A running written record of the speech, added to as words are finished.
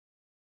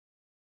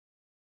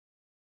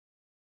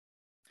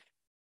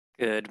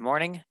Good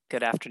morning,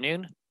 good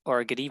afternoon,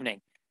 or good evening.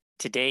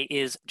 Today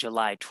is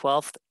July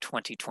 12th,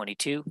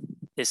 2022.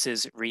 This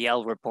is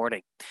Riel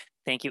reporting.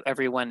 Thank you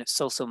everyone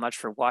so much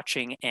for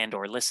watching and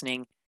or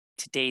listening.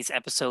 Today's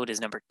episode is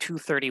number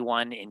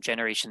 231 in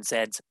Generation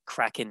Z's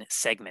Kraken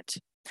segment.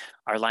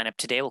 Our lineup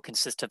today will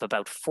consist of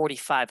about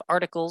 45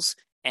 articles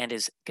and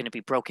is going to be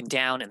broken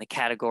down in the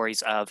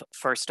categories of,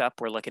 first up,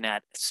 we're looking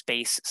at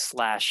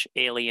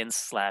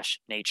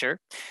space/aliens/nature.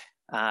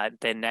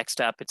 Then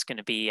next up, it's going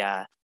to be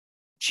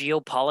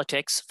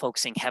geopolitics,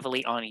 focusing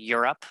heavily on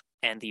Europe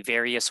and the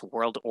various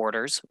world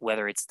orders,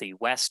 whether it's the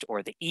West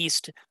or the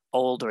East,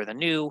 old or the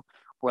new,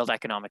 World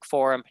Economic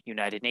Forum,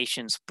 United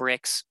Nations,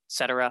 BRICS,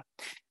 etc.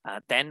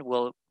 Then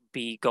we'll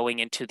be going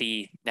into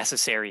the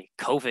necessary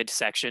COVID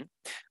section,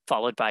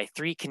 followed by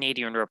 3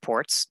 Canadian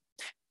reports.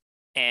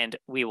 And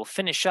we will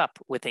finish up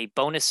with a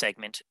bonus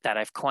segment that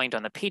I've coined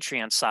on the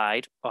Patreon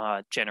side,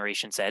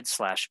 Generation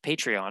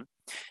Z/Patreon,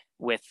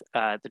 with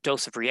the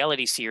Dose of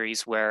Reality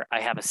series, where I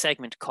have a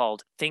segment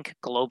called Think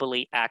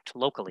Globally, Act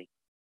Locally.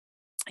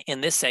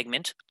 In this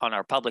segment, on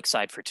our public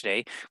side for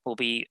today, we'll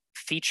be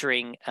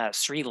featuring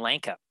Sri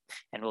Lanka,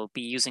 and we'll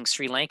be using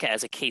Sri Lanka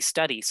as a case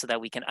study so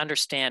that we can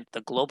understand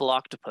the global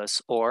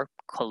octopus, or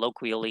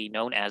colloquially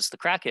known as the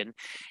Kraken,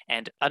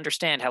 and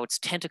understand how its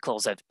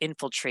tentacles have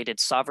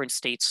infiltrated sovereign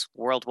states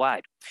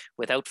worldwide.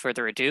 Without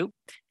further ado,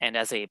 and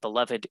as a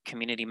beloved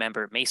community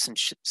member Mason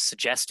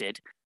suggested,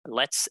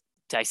 let's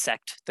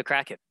dissect the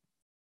Kraken.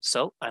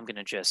 So I'm going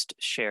to just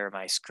share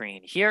my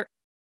screen here,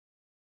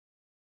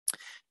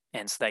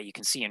 and so that you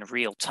can see in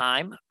real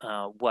time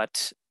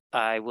what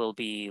I will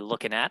be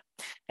looking at.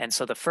 And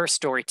so the first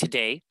story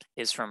today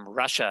is from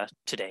Russia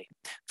Today,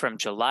 from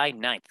July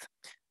 9th.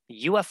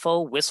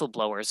 UFO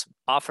whistleblowers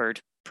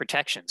offered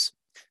protections.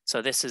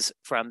 So this is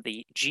from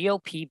the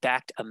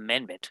GOP-backed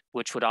amendment,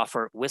 which would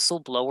offer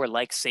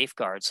whistleblower-like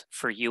safeguards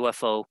for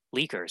UFO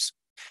leakers.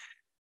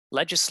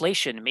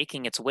 Legislation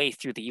making its way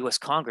through the U.S.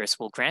 Congress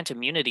will grant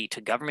immunity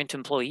to government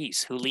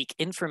employees who leak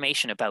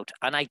information about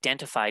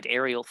unidentified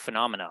aerial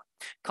phenomena,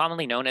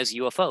 commonly known as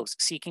UFOs,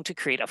 seeking to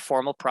create a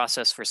formal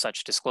process for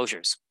such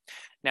disclosures.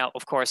 Now,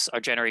 of course, our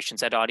Generation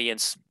Z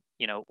audience,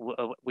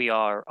 we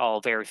are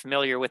all very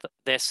familiar with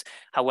this.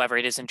 However,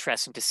 it is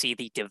interesting to see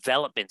the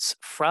developments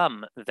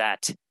from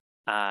that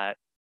the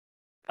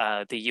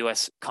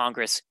U.S.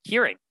 Congress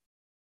hearing.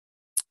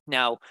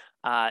 Now,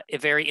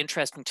 very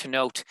interesting to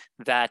note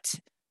that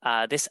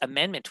this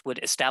amendment would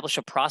establish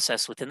a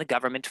process within the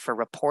government for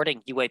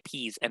reporting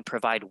UAPs and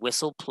provide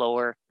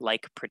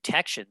whistleblower-like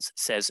protections,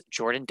 says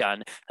Jordan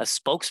Dunn, a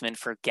spokesman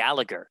for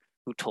Gallagher,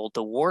 who told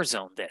the War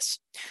Zone this.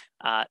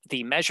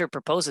 The measure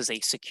proposes a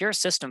secure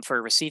system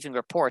for receiving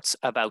reports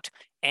about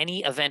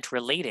any event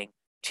relating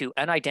to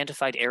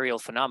unidentified aerial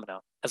phenomena,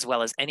 as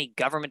well as any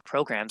government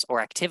programs or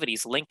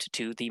activities linked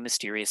to the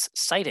mysterious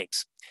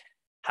sightings.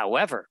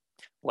 However,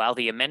 while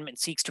the amendment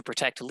seeks to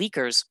protect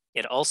leakers,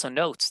 it also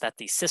notes that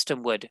the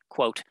system would,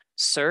 quote,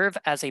 serve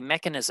as a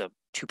mechanism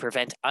to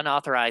prevent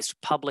unauthorized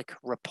public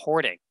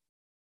reporting.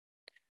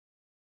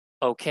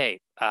 Okay,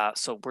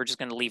 so we're just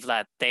going to leave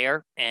that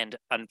there. And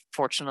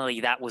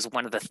unfortunately, that was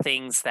one of the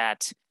things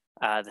that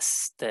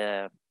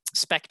the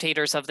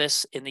spectators of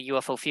this in the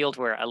UFO field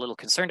were a little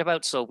concerned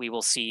about. So we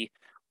will see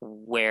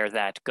where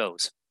that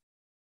goes.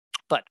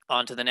 But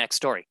on to the next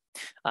story,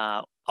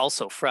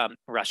 also from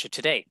Russia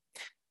Today.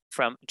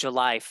 From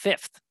July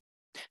 5th,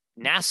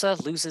 NASA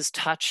loses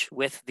touch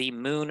with the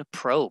moon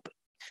probe.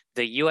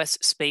 The U.S.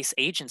 Space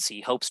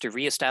Agency hopes to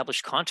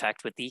reestablish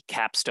contact with the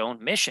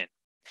Capstone mission.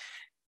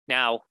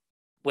 Now,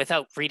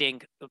 without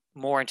reading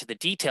more into the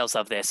details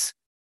of this,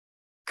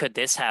 could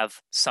this have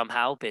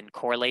somehow been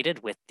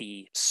correlated with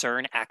the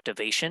CERN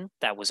activation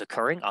that was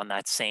occurring on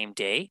that same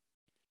day?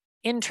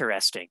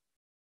 Interesting.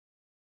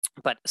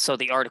 But so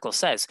the article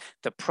says,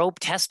 the probe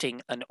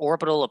testing an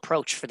orbital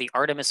approach for the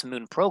Artemis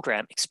moon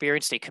program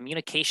experienced a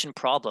communication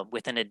problem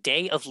within a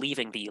day of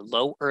leaving the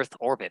low Earth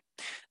orbit,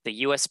 the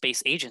U.S.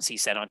 Space Agency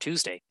said on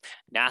Tuesday.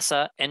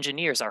 NASA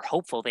engineers are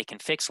hopeful they can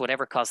fix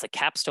whatever caused the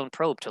Capstone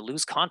probe to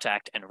lose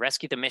contact and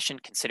rescue the mission,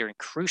 considering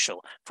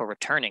crucial for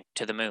returning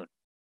to the moon.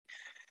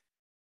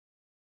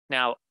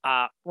 Now,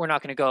 we're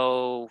not going to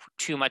go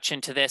too much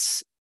into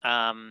this.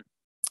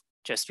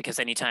 Just because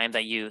anytime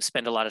that you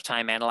spend a lot of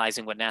time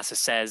analyzing what NASA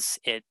says,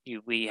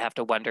 we have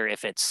to wonder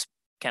if it's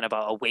kind of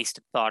a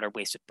wasted thought or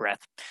wasted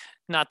breath.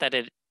 Not that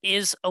it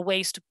is a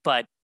waste,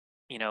 but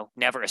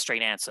never a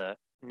straight answer.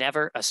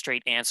 Never a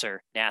straight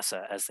answer,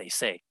 NASA, as they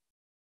say.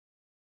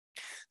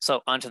 So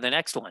on to the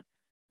next one.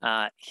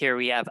 Here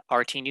we have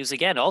RT News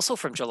again, also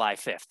from July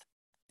 5th.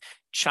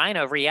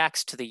 China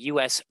reacts to the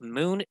U.S.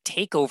 moon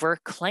takeover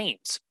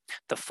claims.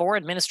 The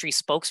Foreign Ministry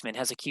spokesman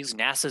has accused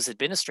NASA's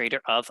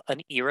administrator of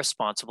an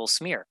irresponsible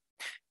smear.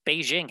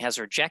 Beijing has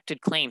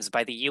rejected claims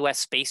by the U.S.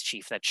 space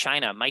chief that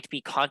China might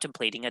be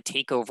contemplating a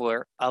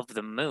takeover of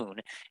the moon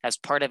as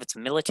part of its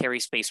military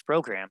space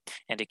program,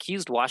 and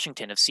accused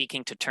Washington of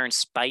seeking to turn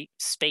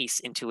space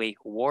into a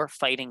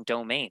war-fighting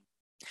domain.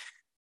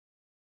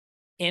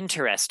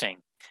 Interesting.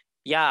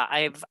 Yeah,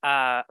 I've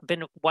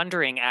been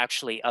wondering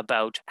actually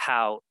about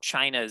how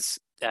China's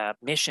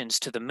missions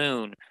to the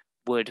moon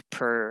would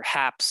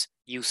perhaps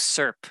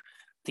usurp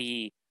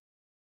the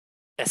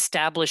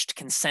established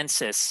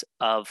consensus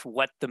of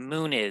what the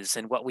moon is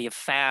and what we have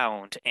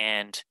found,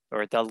 and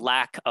or the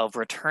lack of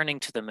returning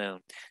to the moon.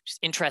 It's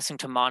interesting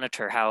to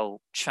monitor how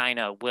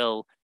China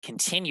will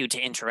continue to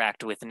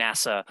interact with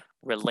NASA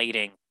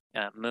relating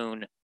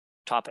moon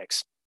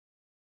topics.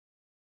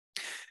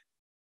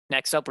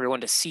 Next up, we're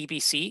going to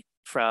CBC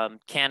from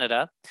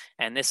Canada,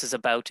 and this is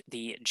about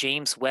the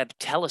James Webb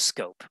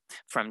Telescope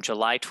from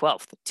July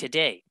 12th.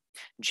 Today,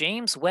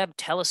 James Webb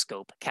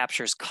Telescope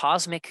captures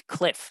cosmic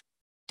cliff,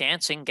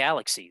 dancing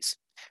galaxies.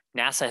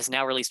 NASA has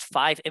now released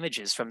 5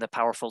 images from the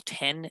powerful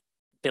 $10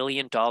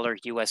 billion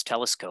US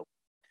telescope.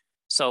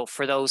 So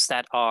for those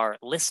that are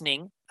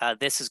listening,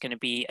 this is going to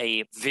be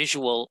a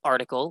visual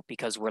article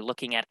because we're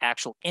looking at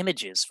actual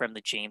images from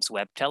the James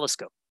Webb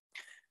Telescope.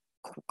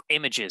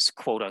 Images,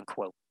 quote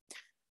unquote.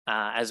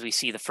 As we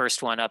see the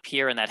first one up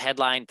here in that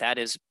headline, that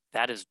is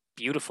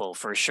beautiful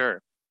for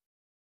sure.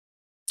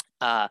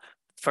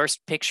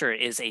 First picture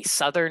is a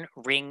Southern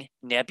Ring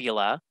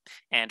Nebula.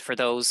 And for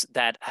those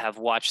that have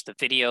watched the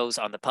videos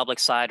on the public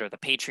side or the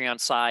Patreon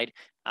side,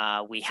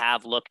 we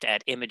have looked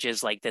at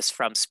images like this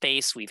from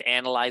space. We've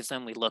analyzed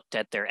them. We looked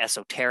at their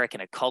esoteric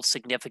and occult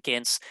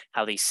significance,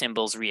 how these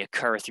symbols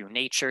reoccur through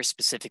nature,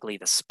 specifically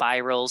the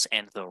spirals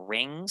and the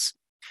rings.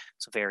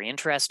 So very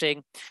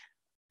interesting.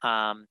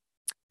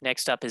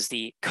 Next up is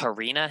the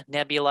Carina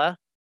Nebula.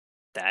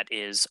 That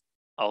is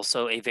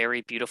also a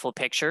very beautiful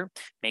picture.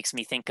 Makes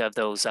me think of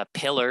those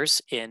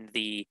pillars in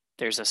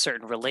there's a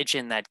certain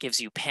religion that gives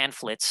you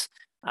pamphlets.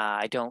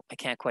 I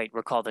can't quite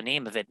recall the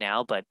name of it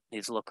now, but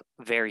these look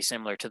very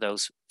similar to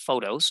those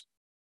photos.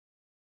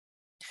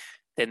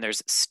 Then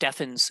there's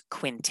Stephan's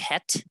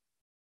Quintet,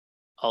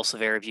 also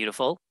very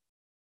beautiful.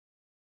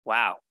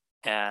 Wow.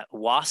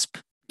 WASP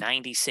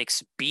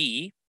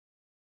 96b.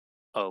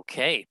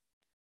 Okay.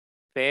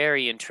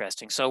 Very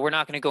interesting. So we're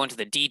not going to go into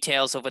the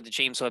details of what the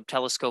James Webb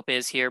Telescope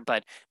is here,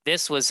 but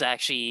this was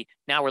actually,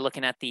 now we're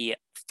looking at the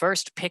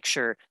first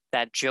picture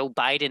that Joe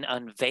Biden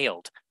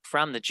unveiled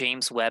from the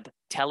James Webb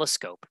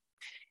Telescope.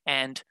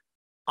 And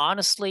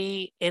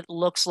honestly, it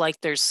looks like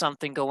there's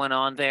something going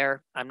on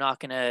there. I'm not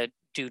going to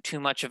do too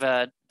much of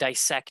a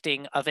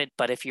dissecting of it,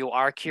 but if you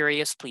are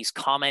curious, please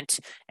comment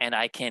and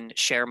I can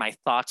share my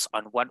thoughts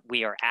on what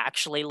we are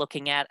actually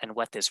looking at and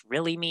what this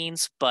really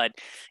means. But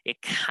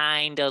it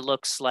kind of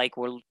looks like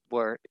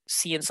we're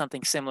seeing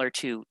something similar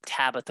to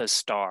Tabitha's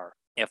star,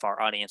 if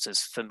our audience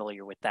is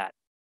familiar with that.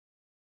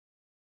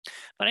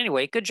 But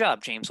anyway, good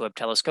job, James Webb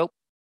Telescope.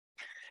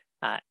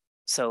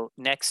 So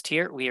next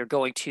here, we are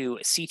going to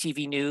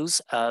CTV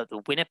News,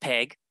 the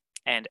Winnipeg,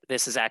 and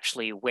this is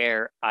actually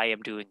where I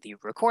am doing the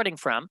recording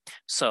from.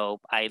 So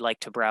I like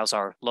to browse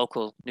our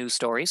local news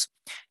stories.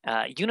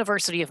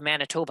 University of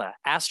Manitoba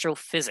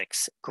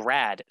astrophysics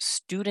grad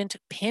student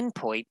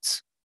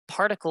pinpoints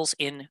particles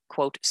in,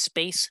 quote,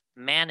 space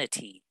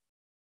manatee.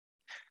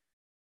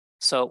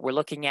 So we're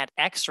looking at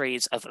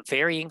X-rays of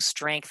varying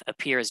strength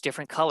appear as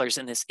different colors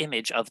in this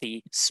image of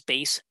the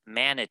space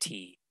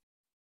manatee.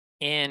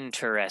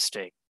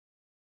 Interesting.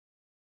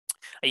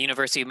 A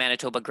University of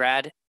Manitoba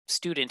grad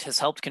student has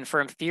helped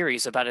confirm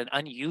theories about an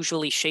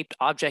unusually shaped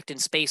object in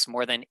space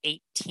more than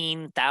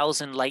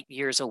 18,000 light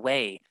years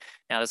away.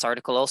 Now, this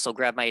article also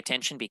grabbed my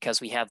attention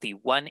because we have the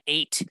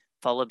 1-8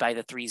 followed by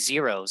the 3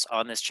 zeros.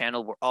 On this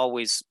channel, we're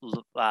always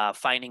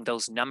finding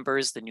those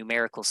numbers, the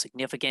numerical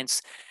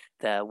significance,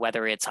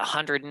 whether it's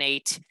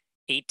 108,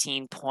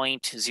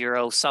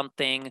 18.0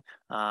 something,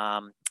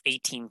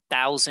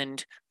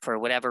 18,000 for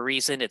whatever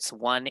reason. It's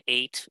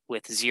 1-8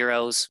 with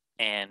zeros,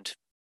 and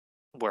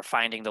we're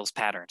finding those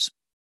patterns.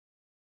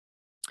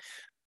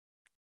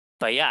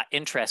 But yeah,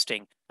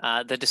 interesting.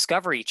 The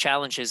discovery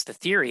challenges the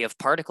theory of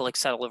particle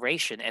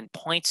acceleration and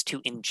points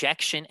to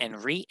injection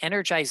and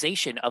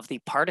re-energization of the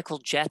particle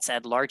jets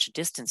at large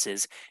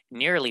distances,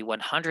 nearly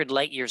 100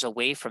 light years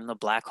away from the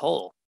black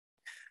hole.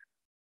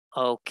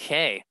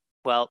 Okay,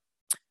 well,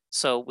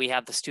 so we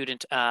have the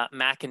student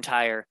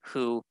McIntyre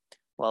who,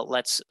 well,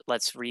 let's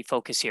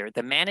refocus here.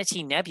 The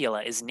Manatee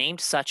Nebula is named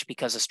such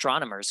because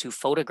astronomers who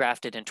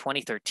photographed it in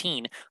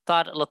 2013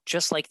 thought it looked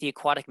just like the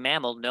aquatic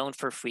mammal known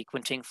for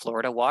frequenting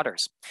Florida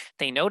waters.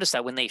 They noticed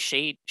that when they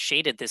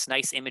shaded this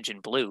nice image in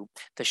blue,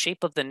 the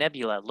shape of the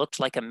nebula looked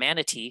like a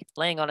manatee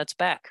laying on its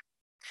back,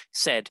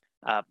 said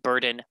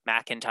Burden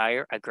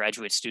McIntyre, a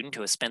graduate student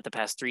who has spent the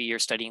past 3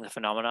 years studying the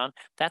phenomenon.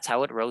 That's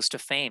how it rose to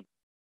fame.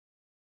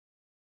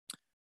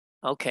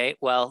 Okay,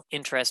 well,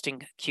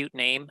 interesting, cute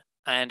name.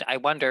 And I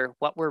wonder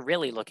what we're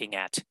really looking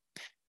at.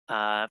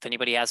 If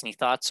anybody has any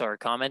thoughts or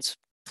comments,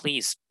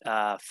 please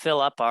fill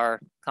up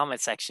our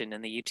comment section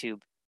in the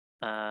YouTube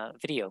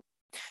video.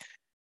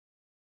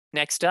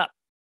 Next up,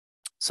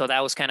 so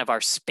that was kind of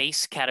our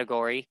space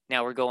category.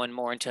 Now we're going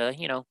more into,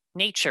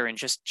 nature and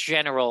just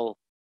general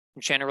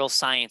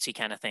science-y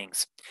kind of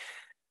things.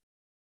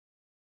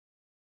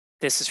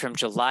 This is from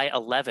July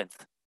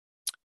 11th.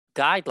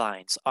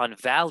 Guidelines on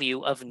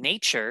value of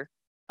nature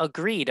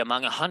agreed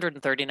among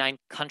 139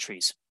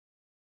 countries.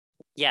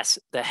 Yes,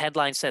 the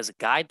headline says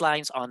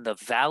guidelines on the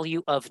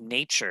value of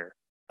nature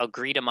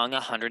agreed among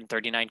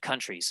 139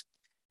 countries.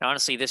 And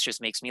honestly, this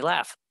just makes me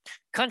laugh.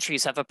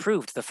 Countries have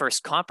approved the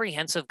first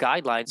comprehensive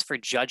guidelines for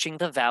judging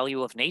the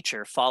value of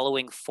nature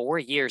following 4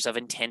 years of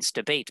intense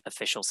debate,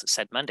 officials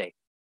said Monday.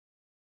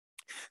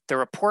 The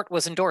report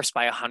was endorsed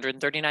by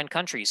 139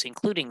 countries,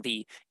 including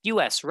the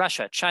US,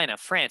 Russia, China,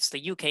 France,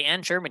 the UK,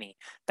 and Germany,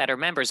 that are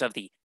members of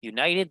the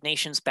United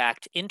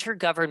Nations-backed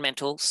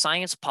Intergovernmental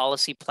Science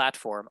Policy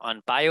Platform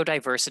on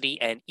Biodiversity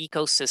and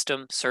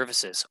Ecosystem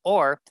Services,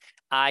 or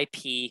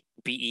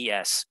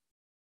IPBES.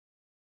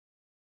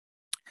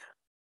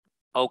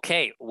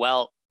 Okay,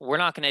 well, we're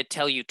not going to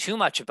tell you too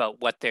much about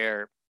what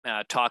they're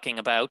talking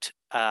about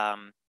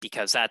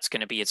because that's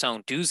going to be its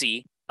own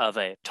doozy of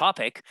a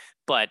topic,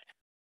 but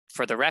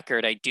for the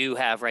record, I do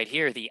have right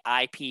here the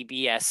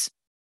IPBES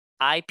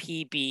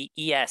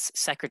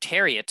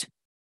Secretariat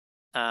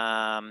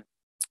from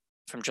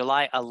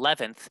July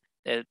 11th.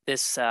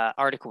 This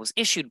article was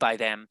issued by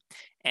them,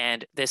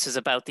 and this is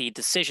about the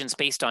decisions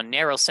based on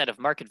narrow set of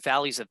market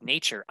values of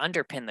nature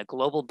underpin the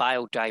global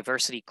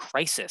biodiversity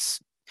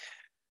crisis.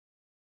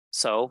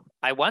 So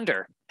I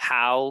wonder,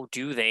 how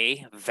do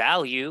they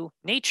value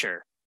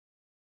nature?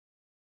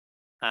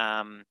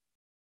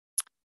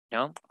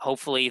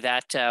 Hopefully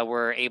that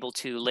we're able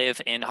to live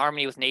in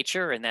harmony with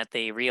nature, and that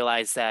they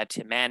realize that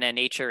man and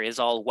nature is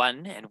all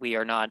one, and we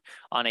are not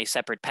on a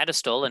separate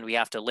pedestal, and we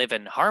have to live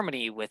in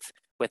harmony with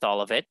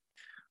all of it.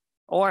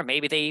 Or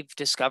maybe they've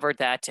discovered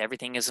that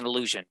everything is an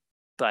illusion,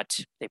 but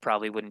they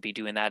probably wouldn't be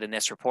doing that in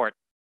this report.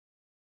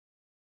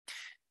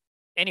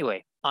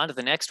 Anyway, on to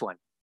the next one.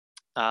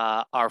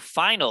 Our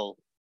final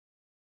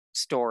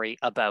story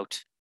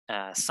about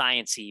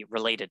science-y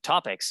related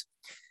topics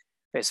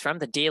is from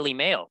the Daily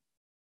Mail.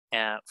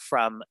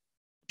 From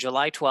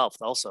July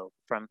 12th, also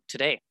from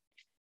today.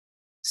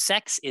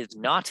 Sex is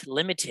not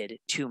limited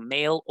to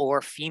male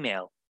or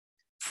female,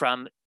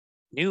 from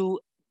new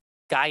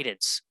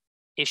guidance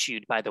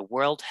issued by the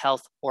World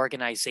Health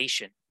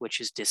Organization, which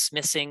is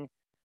dismissing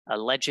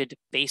alleged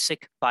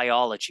basic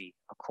biology,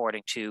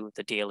 according to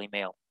the Daily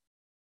Mail.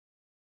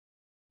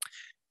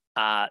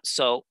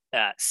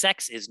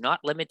 Sex is not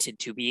limited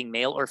to being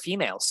male or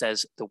female,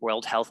 says the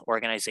World Health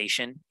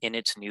Organization in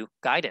its new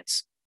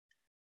guidance.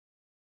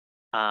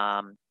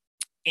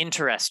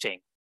 Interesting.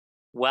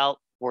 Well,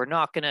 we're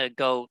not going to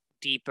go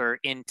deeper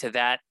into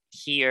that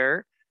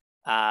here.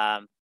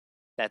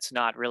 That's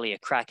not really a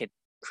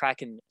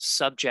Kraken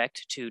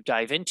subject to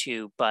dive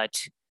into, but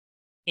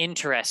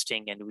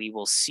interesting, and we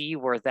will see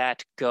where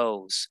that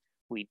goes.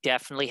 We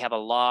definitely have a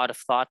lot of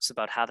thoughts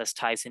about how this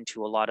ties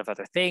into a lot of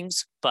other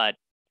things, but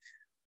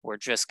we're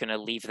just going to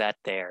leave that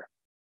there.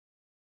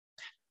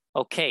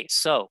 Okay,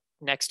 so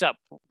next up,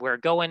 we're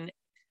going,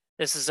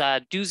 this is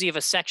a doozy of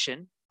a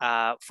section,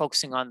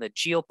 focusing on the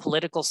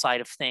geopolitical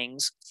side of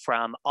things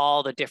from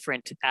all the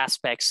different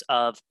aspects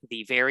of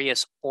the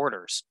various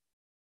orders.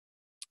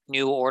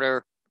 New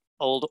Order,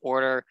 Old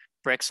Order,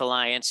 BRICS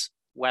Alliance,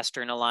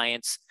 Western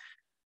Alliance,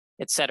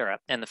 etc.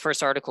 And the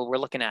first article we're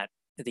looking at,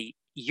 the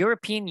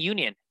European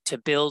Union to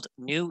build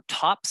new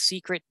top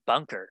secret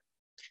bunker.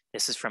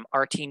 This is from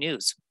RT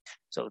News.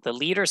 So the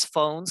leaders'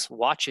 phones,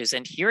 watches,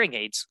 and hearing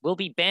aids will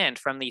be banned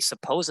from the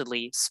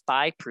supposedly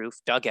spy-proof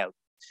dugout.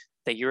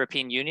 The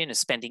European Union is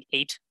spending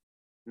 €8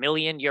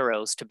 million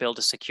to build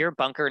a secure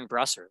bunker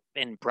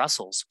in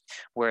Brussels,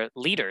 where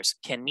leaders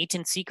can meet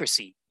in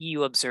secrecy,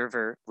 EU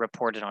Observer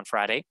reported on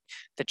Friday.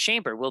 The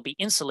chamber will be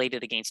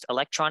insulated against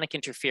electronic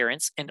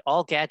interference, and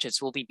all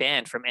gadgets will be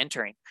banned from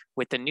entering,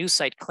 with the news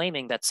site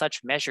claiming that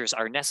such measures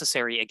are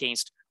necessary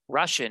against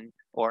Russian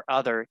or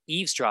other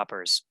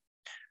eavesdroppers.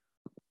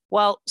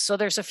 Well, so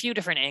there's a few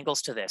different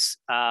angles to this.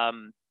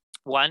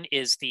 One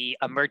is the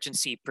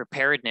emergency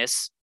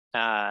preparedness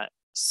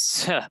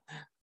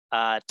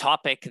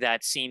topic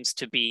that seems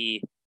to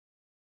be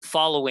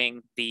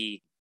following the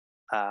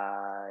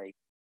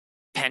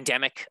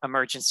pandemic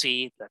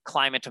emergency, the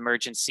climate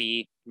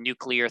emergency,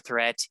 nuclear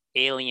threat,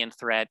 alien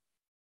threat.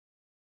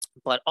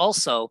 But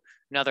also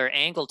another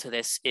angle to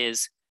this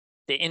is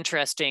the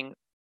interesting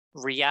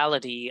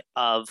reality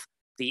of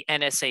the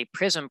NSA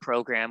PRISM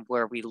program,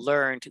 where we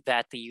learned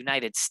that the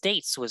United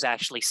States was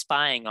actually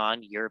spying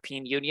on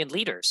European Union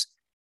leaders.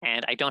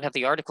 And I don't have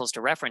the articles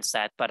to reference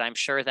that, but I'm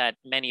sure that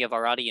many of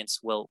our audience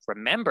will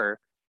remember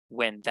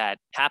when that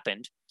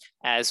happened.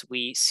 As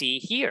we see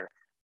here,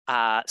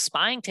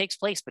 spying takes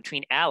place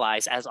between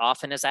allies as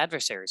often as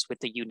adversaries, with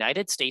the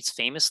United States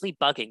famously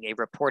bugging a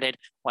reported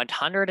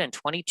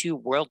 122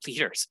 world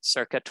leaders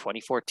circa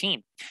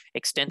 2014.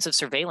 Extensive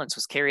surveillance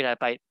was carried out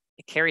by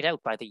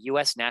the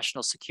U.S.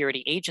 National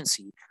Security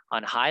Agency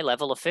on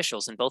high-level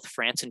officials in both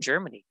France and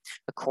Germany,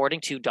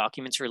 according to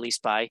documents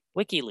released by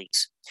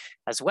WikiLeaks.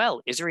 As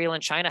well, Israel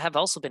and China have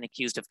also been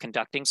accused of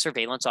conducting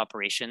surveillance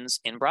operations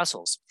in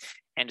Brussels.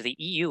 And the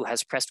EU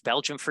has pressed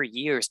Belgium for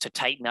years to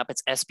tighten up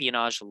its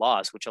espionage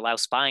laws, which allow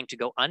spying to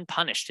go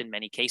unpunished in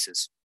many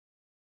cases.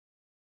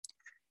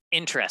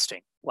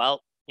 Interesting.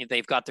 Well,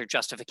 they've got their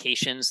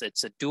justifications.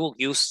 It's a dual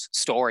use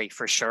story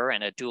for sure,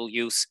 and a dual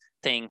use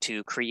thing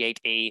to create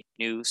a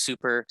new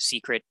super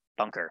secret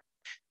bunker,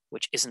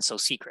 which isn't so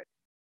secret.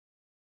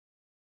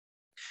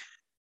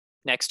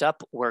 Next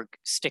up, we're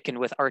sticking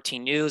with RT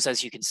News.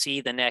 As you can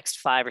see, the next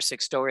 5 or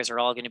 6 stories are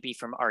all going to be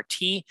from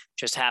RT.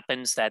 Just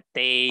happens that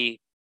they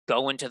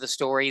go into the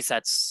stories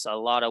that's a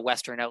lot of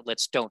Western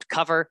outlets don't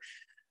cover.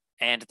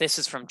 And this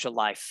is from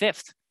July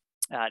 5th.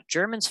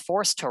 Germans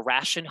forced to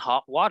ration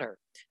hot water.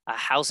 A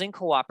housing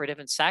cooperative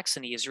in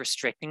Saxony is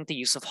restricting the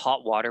use of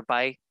hot water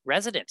by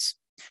residents.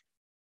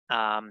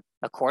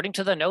 According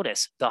to the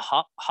notice, the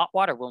hot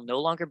water will no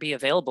longer be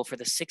available for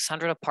the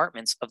 600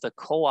 apartments of the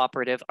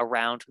cooperative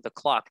around the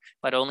clock,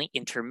 but only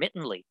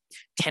intermittently.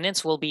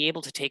 Tenants will be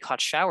able to take hot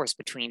showers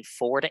between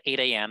 4 to 8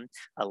 a.m.,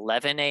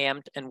 11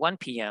 a.m. and 1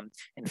 p.m.,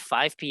 and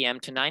 5 p.m.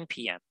 to 9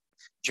 p.m.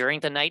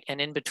 During the night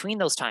and in between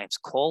those times,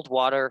 cold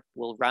water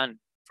will run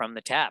from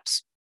the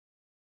taps.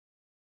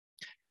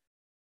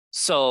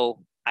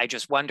 So I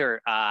just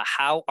wonder,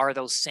 how are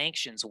those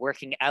sanctions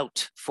working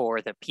out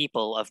for the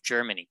people of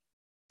Germany?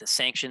 The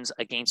sanctions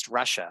against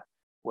Russia,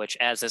 which,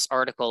 as this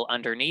article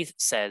underneath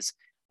says,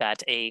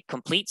 that a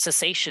complete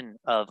cessation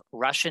of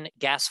Russian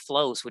gas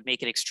flows would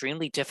make it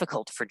extremely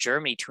difficult for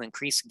Germany to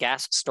increase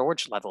gas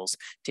storage levels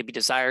to the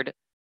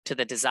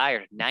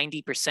desired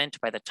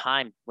 90% by the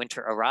time winter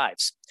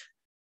arrives.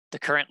 The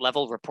current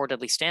level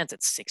reportedly stands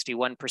at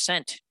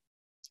 61%.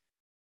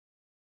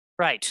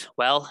 Right.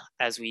 Well,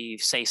 as we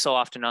say so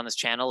often on this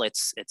channel,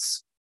 it's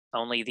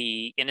only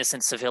the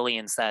innocent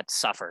civilians that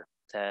suffer.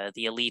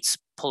 The elites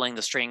pulling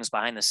the strings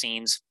behind the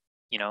scenes,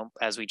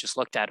 as we just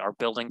looked at, are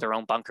building their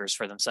own bunkers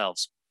for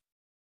themselves.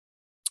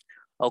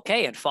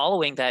 Okay, and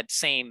following that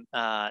same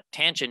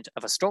tangent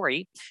of a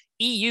story,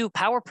 EU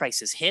power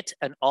prices hit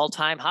an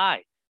all-time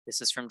high.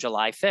 This is from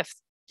July 5th.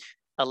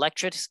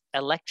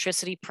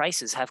 Electricity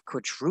prices have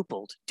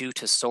quadrupled due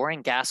to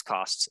soaring gas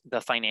costs, the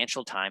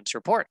Financial Times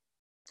report.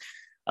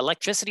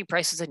 Electricity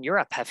prices in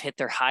Europe have hit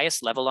their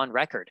highest level on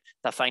record,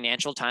 the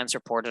Financial Times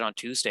reported on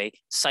Tuesday,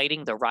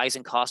 citing the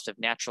rising cost of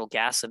natural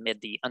gas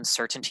amid the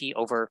uncertainty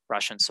over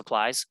Russian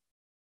supplies.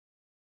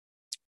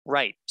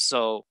 Right,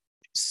 so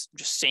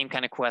just same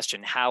kind of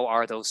question. How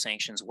are those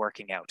sanctions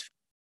working out?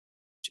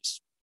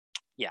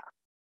 Yeah.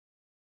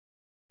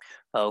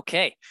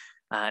 Okay,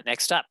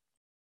 next up.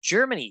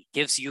 Germany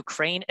gives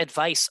Ukraine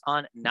advice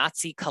on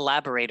Nazi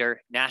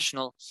collaborator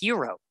national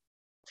hero.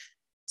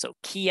 So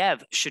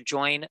Kiev should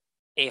join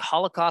a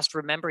Holocaust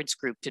remembrance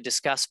group to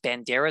discuss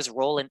Bandera's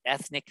role in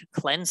ethnic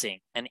cleansing,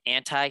 an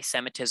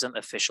anti-Semitism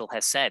official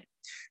has said.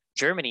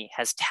 Germany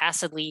has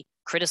tacitly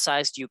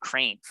criticized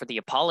Ukraine for the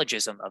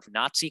apologism of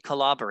Nazi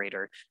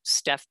collaborator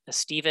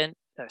Stepan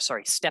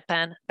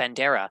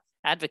Bandera,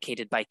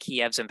 advocated by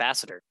Kiev's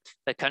ambassador.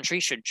 The country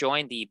should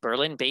join the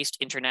Berlin-based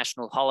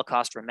International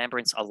Holocaust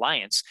Remembrance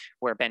Alliance,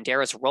 where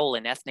Bandera's role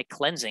in ethnic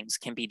cleansings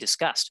can be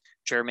discussed,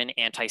 German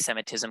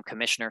anti-Semitism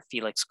Commissioner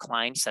Felix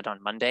Klein said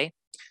on Monday.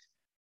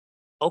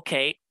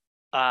 Okay,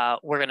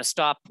 we're going to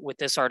stop with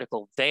this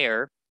article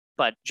there,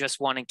 but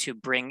just wanting to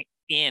bring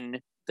in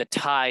the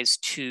ties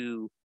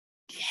to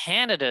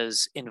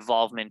Canada's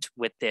involvement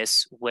with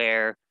this,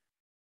 where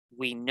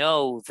we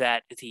know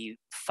that the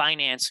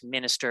finance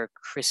minister,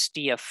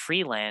 Chrystia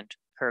Freeland,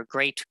 her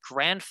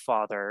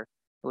great-grandfather,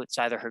 it's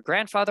either her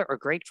grandfather or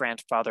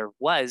great-grandfather,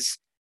 was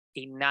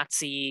a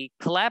Nazi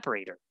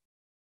collaborator.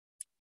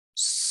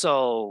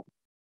 So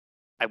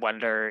I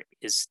wonder,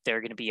 is there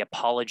going to be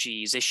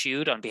apologies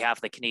issued on behalf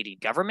of the Canadian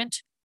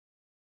government?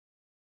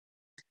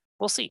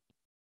 We'll see.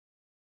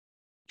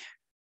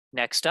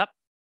 Next up,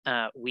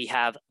 we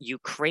have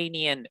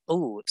Ukrainian,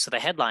 so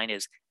the headline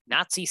is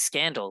Nazi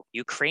Scandal,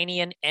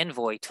 Ukrainian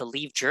Envoy to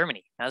Leave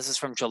Germany. Now, this is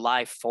from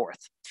July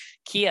 4th.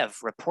 Kiev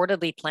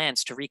reportedly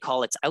plans to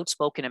recall its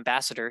outspoken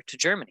ambassador to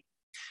Germany.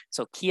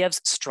 So Kiev's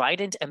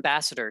strident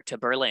ambassador to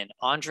Berlin,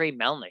 Andrei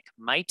Melnik,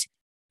 might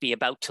be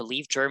about to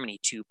leave Germany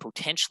to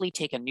potentially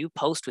take a new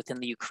post within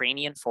the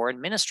Ukrainian Foreign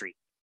Ministry,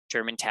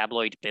 German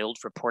tabloid Bild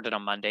reported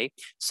on Monday,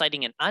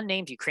 citing an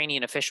unnamed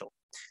Ukrainian official.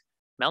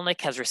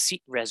 Melnik has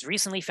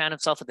recently found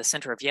himself at the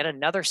center of yet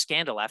another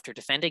scandal after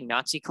defending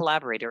Nazi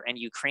collaborator and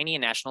Ukrainian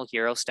national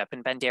hero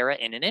Stepan Bandera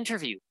in an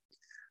interview.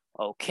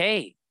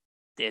 Okay,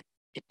 it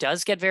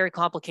does get very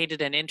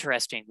complicated and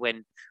interesting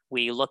when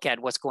we look at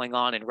what's going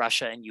on in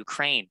Russia and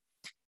Ukraine.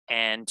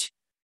 And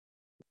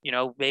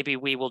maybe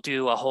we will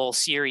do a whole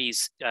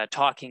series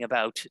talking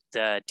about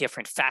the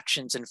different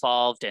factions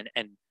involved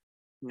and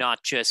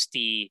not just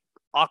the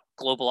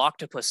global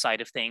octopus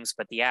side of things,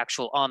 but the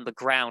actual on the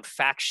ground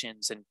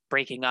factions, and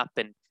breaking up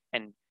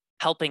and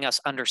helping us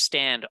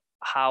understand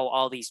how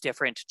all these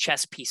different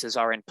chess pieces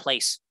are in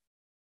place,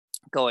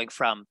 going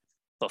from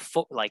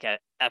before,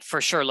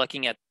 for sure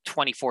looking at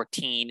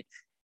 2014,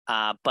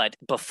 but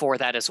before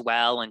that as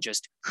well, and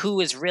just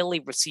who is really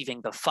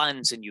receiving the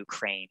funds in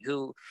Ukraine,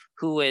 who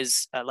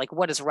is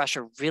what is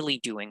Russia really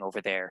doing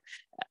over there?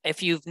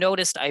 If you've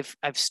noticed, I've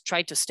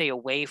tried to stay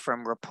away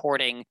from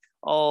reporting,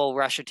 oh,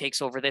 Russia takes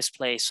over this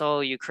place, oh,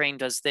 Ukraine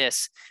does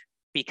this,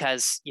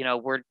 because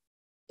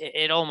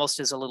it almost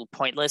is a little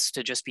pointless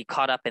to just be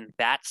caught up in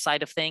that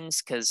side of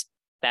things, because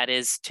that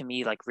is, to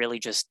me, like really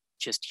just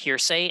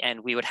hearsay,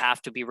 and we would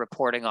have to be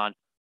reporting on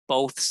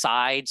both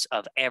sides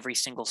of every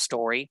single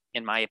story,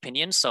 in my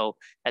opinion. So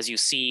as you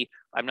see,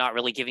 I'm not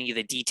really giving you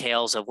the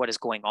details of what is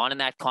going on in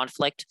that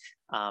conflict.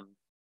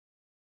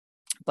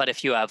 But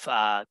if you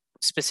have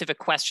specific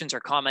questions or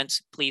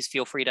comments, please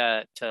feel free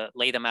to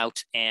lay them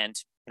out, and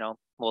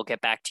we'll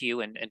get back to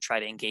you and try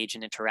to engage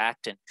and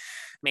interact. And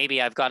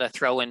maybe I've got to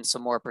throw in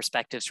some more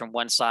perspectives from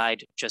one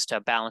side just to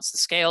balance the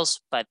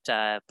scales, but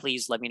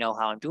please let me know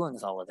how I'm doing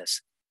with all of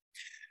this.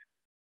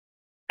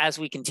 As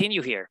we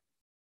continue here,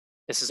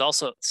 this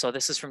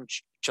is from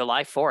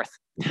July 4th.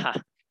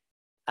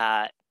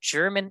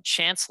 German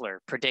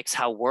Chancellor predicts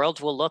how world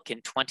will look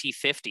in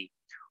 2050.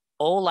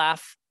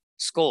 Olaf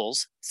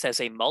Scholz says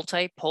a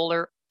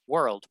multipolar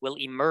world will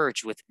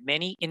emerge with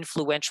many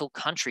influential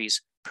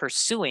countries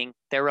pursuing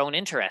their own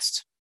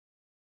interests.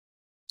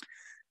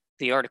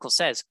 The article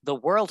says, the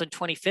world in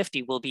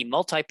 2050 will be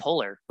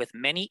multipolar with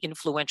many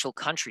influential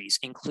countries,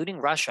 including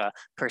Russia,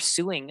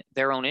 pursuing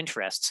their own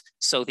interests.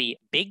 So the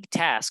big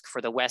task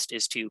for the West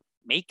is to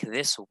make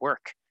this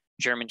work,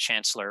 German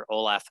Chancellor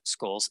Olaf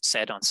Scholz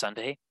said on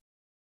Sunday.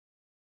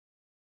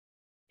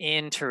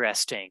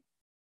 Interesting.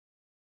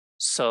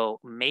 So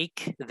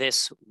make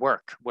this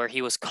work, where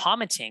he was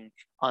commenting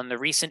on the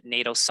recent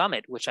NATO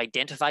summit, which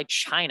identified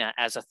China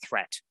as a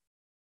threat.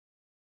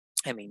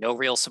 I mean, no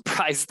real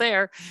surprise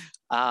there.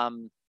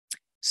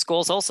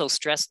 Scholz also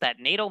stressed that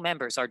NATO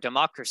members are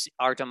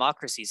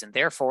democracies and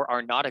therefore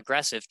are not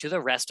aggressive to the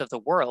rest of the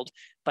world,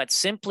 but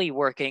simply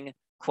working,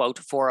 quote,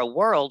 for a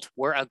world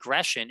where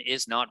aggression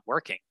is not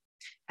working,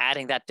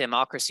 adding that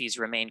democracies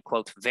remain,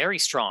 quote, very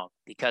strong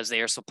because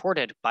they are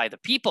supported by the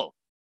people.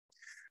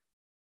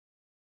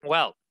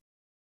 Well,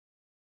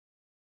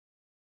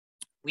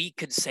 we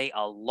could say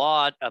a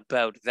lot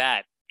about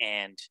that.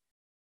 And,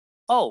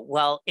 oh,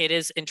 well, it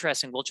is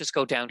interesting. We'll just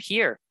go down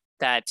here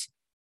that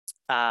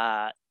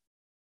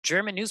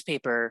German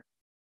newspaper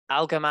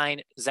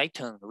Allgemeine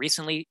Zeitung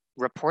recently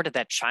reported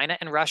that China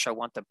and Russia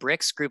want the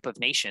BRICS group of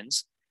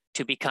nations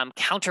to become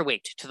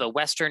counterweight to the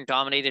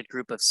Western-dominated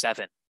group of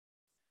 7.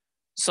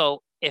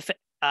 So if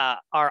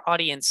our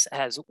audience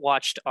has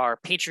watched our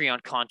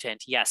Patreon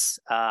content, yes,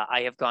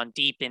 I have gone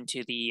deep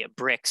into the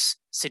BRICS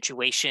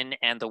situation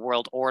and the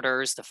world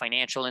orders, the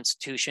financial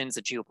institutions,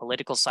 the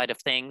geopolitical side of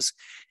things.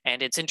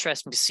 And it's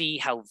interesting to see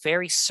how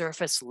very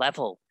surface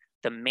level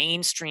the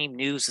mainstream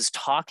news is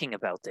talking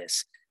about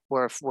this.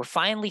 We're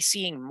finally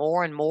seeing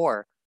more and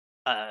more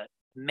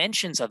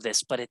mentions of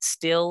this, but it's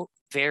still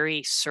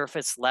very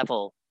surface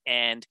level.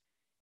 And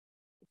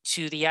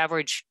to the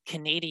average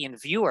Canadian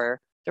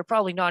viewer, they're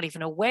probably not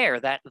even aware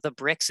that the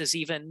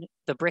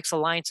BRICS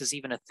alliance is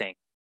even a thing.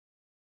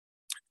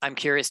 I'm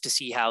curious to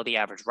see how the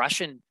average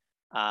Russian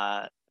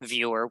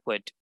viewer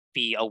would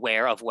be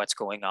aware of what's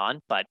going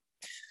on. But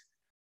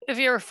if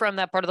you're from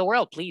that part of the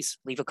world, please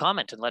leave a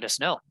comment and let us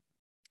know.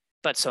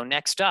 But so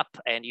next up,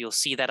 and you'll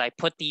see that I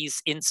put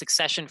these in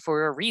succession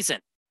for a reason.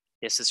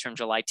 This is from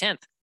July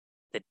 10th.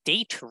 The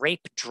date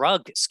rape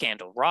drug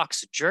scandal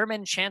rocks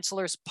German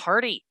Chancellor's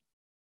party.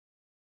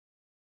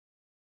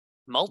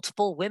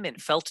 Multiple women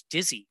felt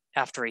dizzy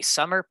after a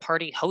summer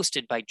party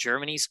hosted by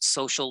Germany's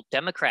Social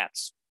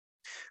Democrats.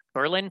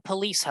 Berlin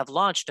police have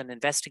launched an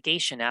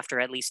investigation after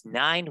at least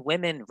 9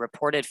 women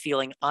reported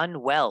feeling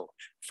unwell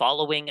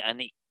following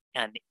an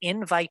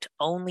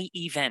invite-only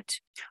event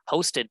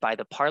hosted by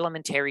the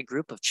parliamentary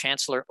group of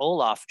Chancellor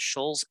Olaf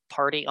Scholz's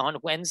party on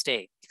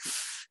Wednesday.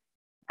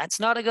 That's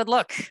not a good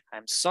look.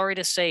 I'm sorry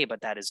to say,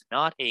 but that is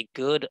not a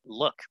good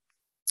look.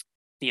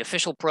 The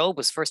official probe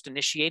was first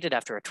initiated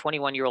after a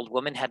 21-year-old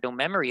woman had no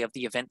memory of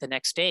the event the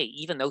next day,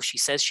 even though she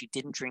says she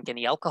didn't drink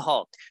any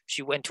alcohol.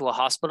 She went to a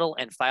hospital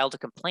and filed a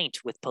complaint,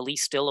 with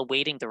police still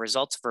awaiting the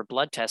results of her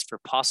blood test for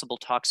possible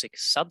toxic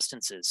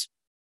substances.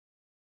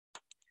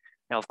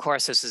 Now, of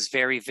course, this is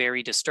very,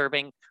 very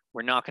disturbing.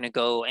 We're not going to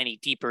go any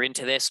deeper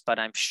into this, but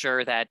I'm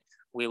sure that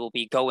we'll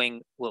be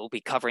covering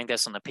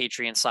this on the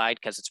Patreon side,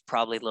 because it's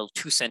probably a little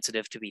too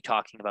sensitive to be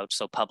talking about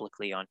so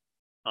publicly on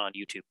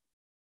YouTube.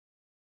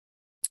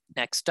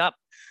 Next up.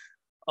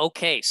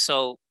 Okay,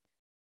 so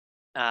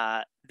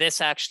this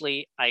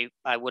actually,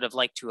 I would have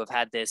liked to have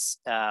had this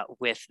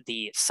with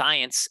the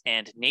science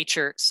and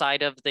nature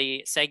side of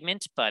the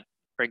segment, but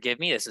forgive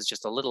me, this is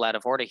just a little out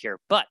of order here.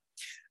 But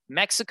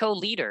Mexico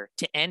leader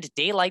to end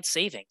daylight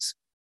savings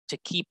to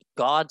keep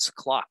God's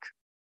clock.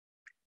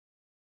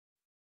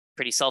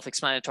 Pretty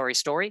self-explanatory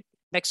story.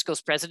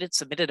 Mexico's president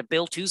submitted a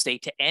bill Tuesday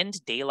to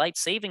end daylight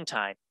saving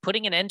time,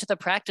 putting an end to the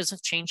practice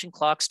of changing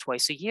clocks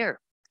twice a year.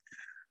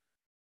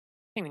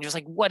 I mean, just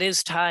like, what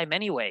is time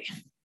anyway?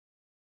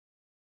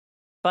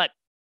 But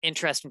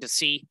interesting to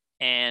see.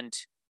 And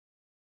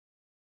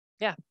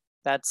yeah,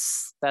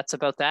 that's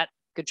about that.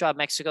 Good job,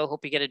 Mexico.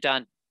 Hope you get it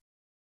done.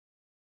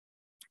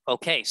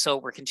 Okay, so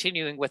we're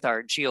continuing with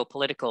our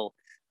geopolitical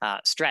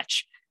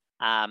stretch.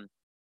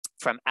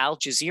 From Al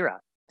Jazeera,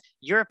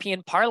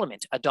 European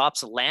Parliament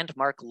adopts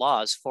landmark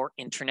laws for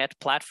internet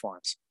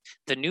platforms.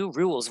 The new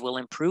rules will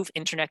improve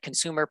internet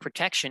consumer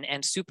protection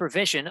and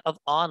supervision of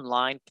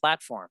online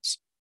platforms.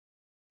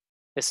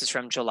 This is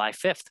from July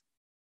 5th.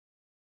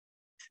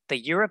 The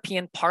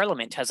European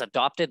Parliament has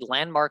adopted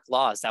landmark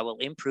laws that will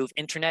improve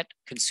internet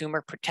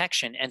consumer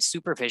protection and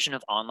supervision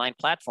of online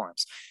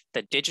platforms.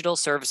 The Digital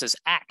Services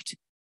Act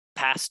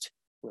passed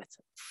with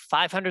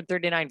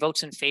 539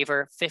 votes in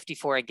favor,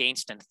 54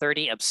 against, and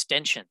 30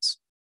 abstentions.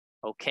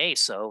 Okay,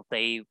 so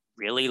they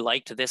really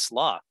liked this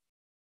law.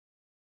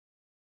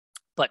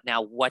 But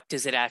now, what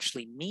does it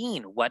actually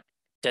mean? What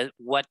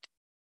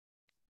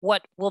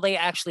will they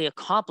actually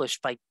accomplish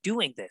by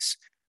doing this?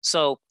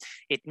 So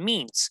it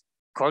means,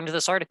 according to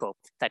this article,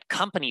 that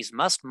companies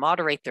must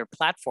moderate their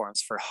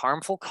platforms for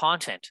harmful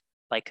content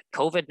like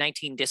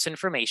COVID-19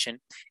 disinformation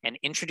and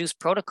introduce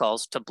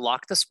protocols to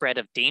block the spread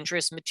of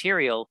dangerous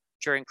material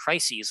during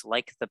crises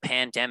like the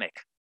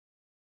pandemic.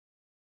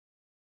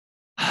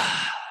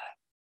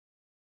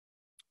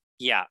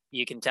 Yeah,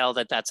 you can tell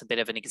that that's a bit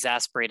of an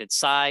exasperated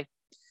sigh.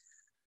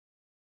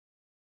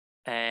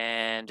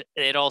 And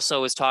it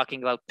also is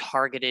talking about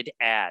targeted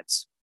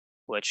ads,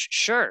 which,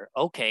 sure,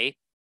 okay,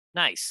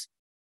 nice.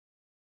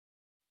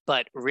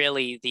 But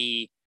really,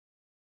 the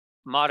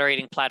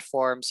moderating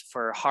platforms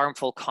for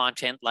harmful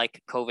content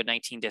like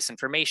COVID-19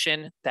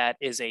 disinformation, that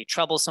is a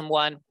troublesome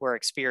one. We're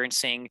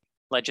experiencing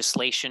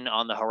legislation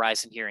on the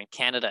horizon here in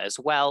Canada as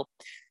well.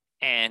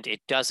 And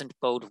it doesn't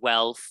bode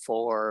well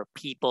for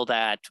people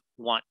that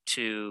want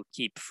to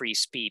keep free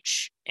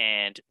speech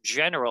and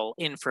general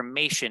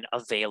information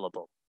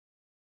available.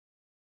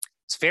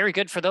 It's very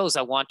good for those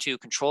that want to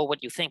control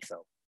what you think,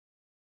 though,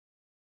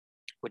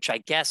 which I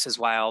guess is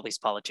why all these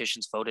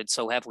politicians voted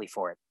so heavily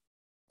for it.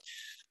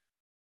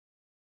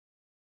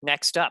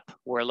 Next up,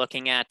 we're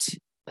looking at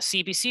a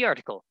CBC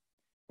article.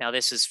 Now,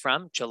 this is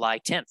from July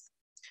 10th.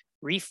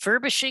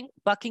 Refurbishing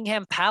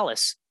Buckingham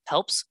Palace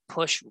helps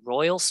push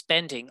royal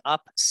spending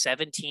up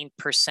 17%,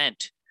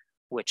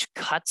 which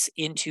cuts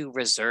into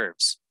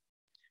reserves.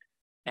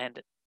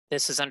 And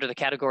this is under the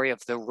category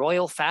of the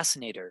Royal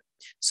Fascinator.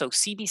 So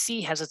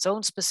CBC has its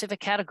own specific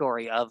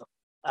category of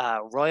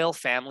royal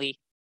family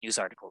news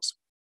articles.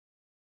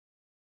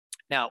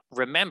 Now,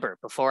 remember,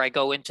 before I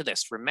go into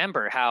this,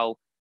 remember how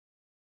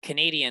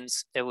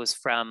Canadians, it was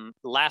from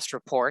last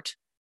report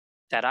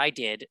that I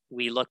did,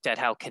 we looked at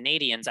how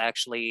Canadians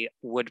actually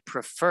would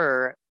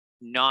prefer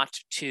not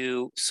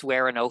to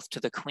swear an oath to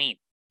the Queen.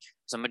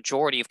 There's a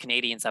majority of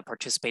Canadians that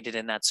participated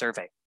in that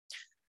survey.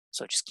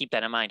 So just keep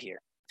that in mind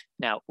here.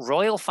 Now,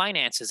 royal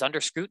finance is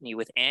under scrutiny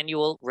with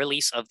annual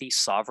release of the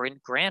Sovereign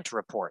Grant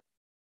Report.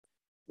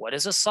 What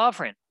is a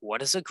sovereign?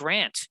 What is a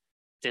grant?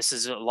 This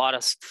is a lot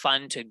of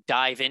fun to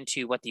dive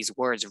into what these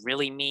words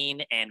really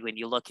mean. And when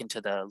you look into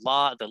the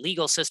law, the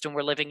legal system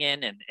we're living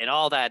in and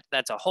all that,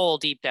 that's a whole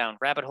deep down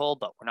rabbit hole,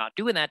 but we're not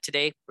doing that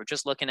today. We're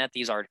just looking at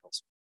these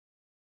articles.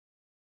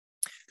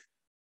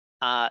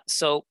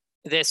 So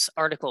this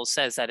article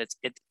says that its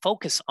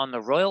focus on the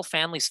royal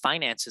family's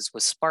finances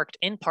was sparked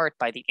in part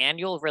by the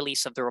annual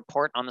release of the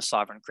report on the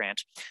sovereign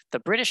grant, the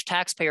British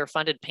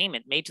taxpayer-funded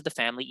payment made to the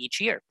family each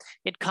year.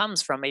 It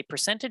comes from a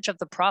percentage of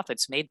the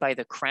profits made by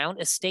the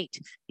Crown Estate,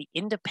 the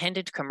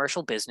independent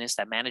commercial business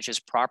that manages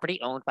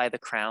property owned by the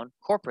Crown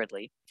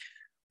corporately,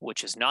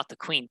 which is not the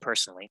Queen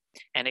personally,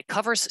 and it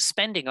covers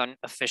spending on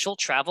official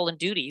travel and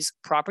duties,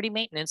 property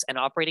maintenance, and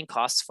operating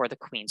costs for the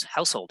Queen's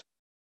household.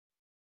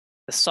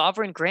 The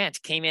sovereign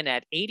grant came in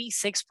at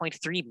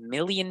 £86.3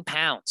 million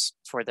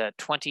for the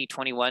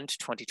 2021 to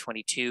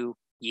 2022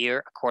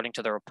 year, according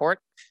to the report.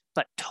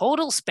 But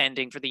total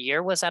spending for the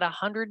year was at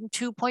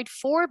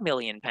 £102.4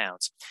 million,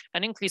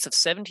 an increase of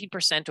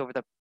 17% over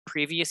the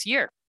previous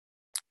year,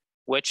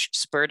 which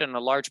spurred in a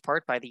large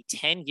part by the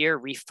 10-year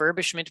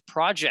refurbishment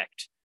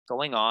project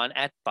going on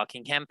at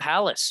Buckingham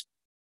Palace.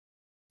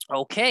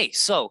 Okay,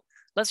 so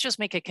let's just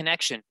make a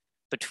connection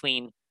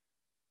between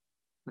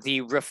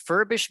the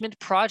refurbishment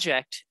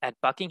project at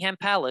Buckingham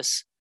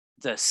Palace,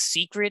 the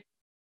secret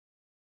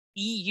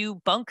EU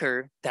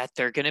bunker that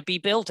they're going to be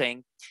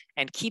building.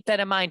 And keep that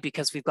in mind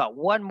because we've got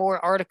one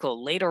more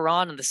article later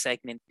on in the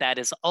segment that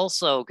is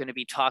also going to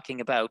be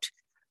talking about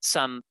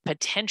some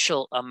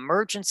potential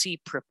emergency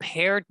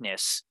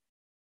preparedness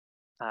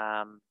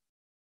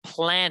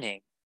planning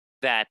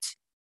that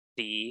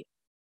the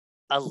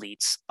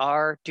elites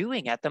are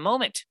doing at the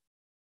moment.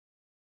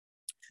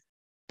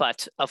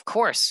 But of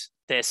course,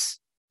 this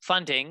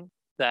funding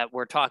that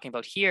we're talking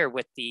about here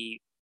with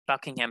the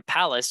Buckingham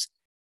Palace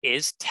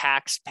is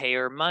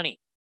taxpayer money.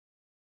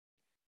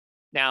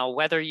 Now,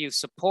 whether you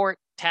support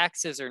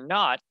taxes or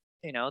not,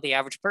 you know, the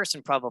average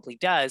person probably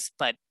does,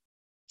 but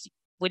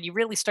when you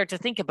really start to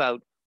think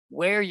about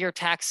where your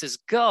taxes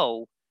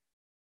go,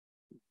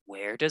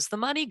 where does the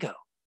money go?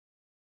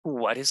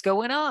 What is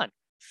going on?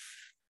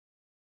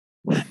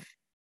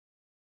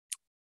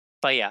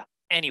 But yeah,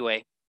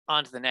 anyway,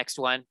 on to the next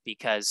one,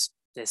 because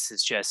this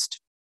is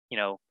just, you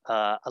know,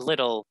 a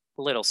little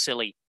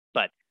silly,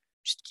 but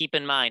just keep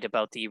in mind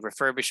about the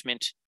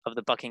refurbishment of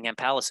the Buckingham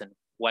Palace and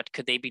what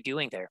could they be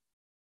doing there.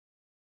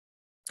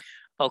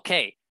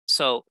 Okay,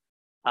 so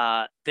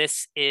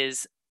this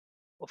is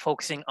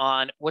focusing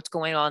on what's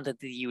going on in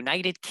the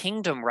United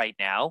Kingdom right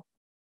now.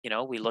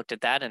 We looked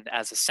at that, and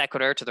as a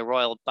secretary to the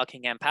Royal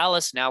Buckingham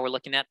Palace, now we're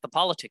looking at the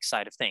politics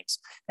side of things.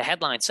 The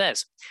headline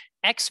says,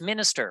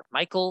 ex-minister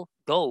Michael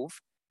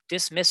Gove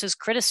dismisses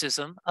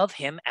criticism of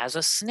him as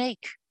a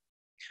snake.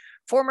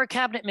 Former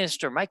cabinet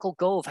minister Michael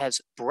Gove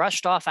has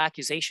brushed off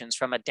accusations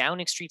from a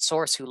Downing Street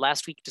source who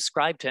last week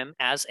described him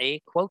as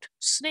a, quote,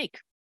 snake.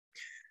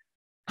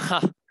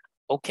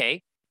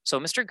 Okay. So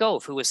Mr.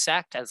 Gove, who was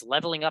sacked as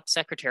leveling up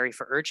secretary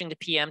for urging the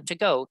PM to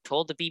go,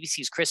 told the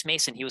BBC's Chris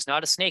Mason he was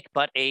not a snake,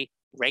 but a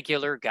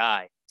regular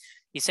guy.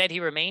 He said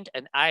he remained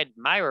an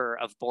admirer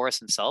of Boris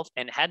himself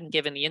and hadn't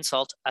given the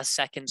insult a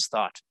second's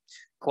thought.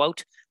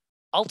 Quote,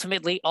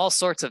 ultimately, all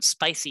sorts of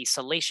spicy,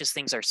 salacious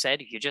things are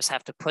said. You just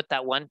have to put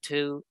that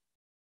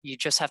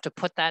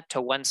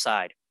to one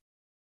side.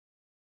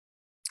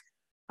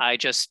 I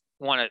just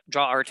want to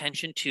draw our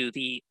attention to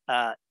the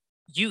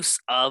use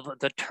of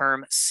the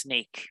term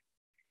snake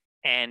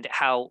and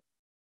how,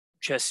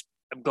 just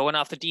I'm going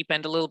off the deep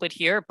end a little bit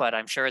here, but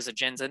I'm sure as a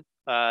Gen Z,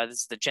 this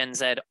is the Gen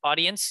Z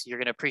audience, you're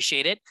going to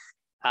appreciate it.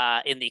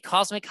 In the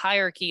cosmic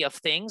hierarchy of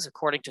things,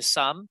 according to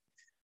some,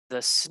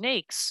 the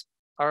snakes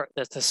are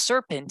that the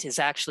serpent is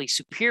actually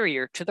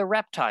superior to the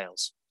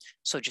reptiles.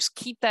 So just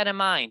keep that in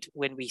mind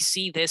when we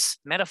see this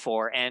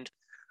metaphor. And,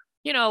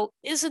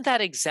 isn't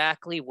that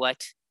exactly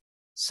what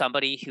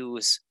somebody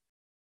who's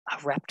a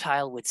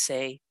reptile would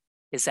say?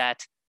 Is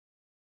that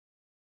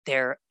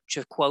they're,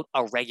 to quote,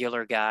 a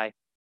regular guy.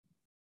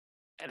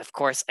 And of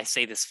course, I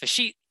say this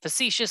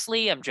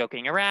facetiously, I'm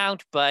joking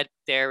around, but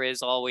there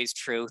is always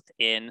truth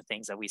in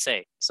things that we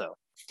say. So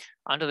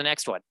on to the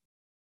next one.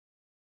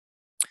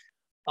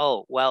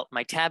 Oh, well,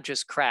 my tab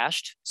just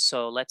crashed,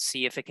 so let's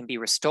see if it can be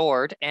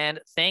restored.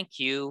 And thank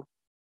you,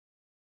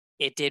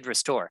 it did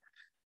restore.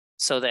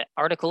 So the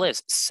article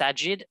is,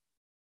 Sajid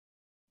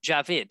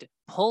Javid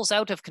pulls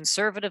out of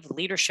conservative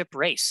leadership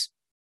race.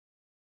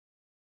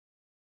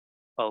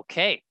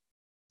 Okay,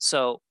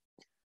 so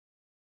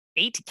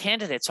 8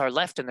 candidates are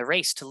left in the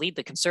race to lead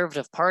the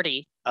Conservative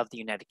Party of the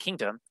United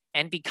Kingdom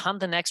and become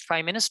the next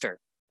Prime Minister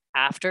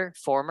after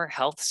former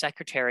Health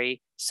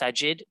Secretary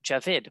Sajid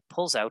Javid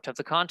pulls out of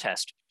the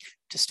contest.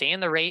 To stay in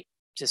the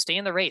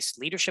race,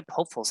 leadership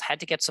hopefuls had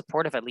to get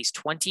support of at least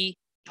 20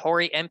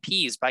 Tory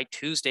MPs by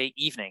Tuesday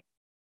evening.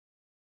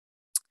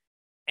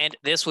 And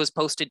this was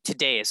posted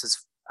today. This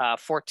is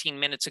 14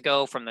 minutes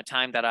ago from the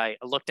time that I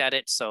looked at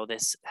it. So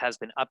this has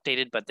been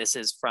updated, but this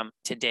is from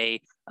today,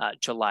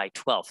 July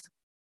 12th.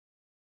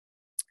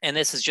 And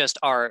this is just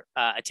our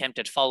attempt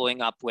at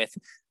following up with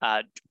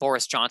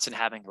Boris Johnson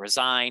having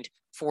resigned,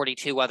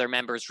 42 other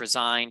members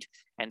resigned,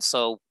 and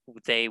so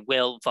they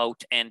will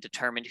vote and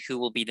determine who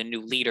will be the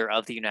new leader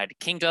of the United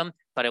Kingdom,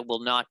 but it will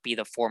not be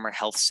the former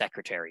health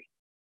secretary.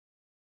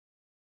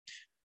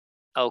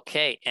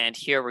 Okay, and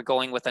here we're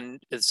going with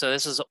so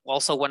this is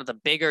also one of the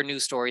bigger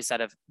news stories that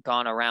have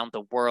gone around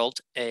the world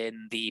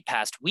in the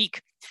past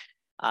week,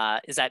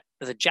 is that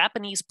the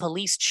Japanese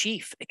police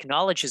chief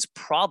acknowledges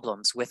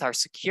problems with our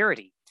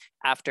security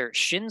after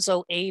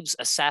Shinzo Abe's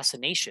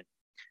assassination.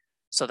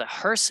 So the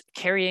hearse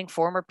carrying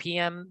former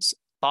PM's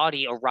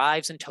body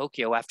arrives in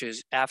Tokyo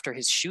after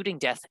his shooting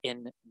death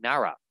in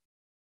Nara.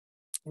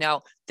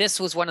 Now, this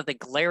was one of the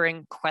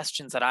glaring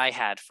questions that I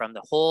had from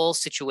the whole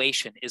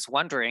situation, is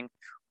wondering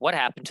what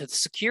happened to the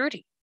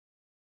security.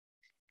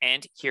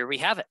 And here we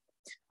have it.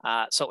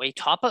 So a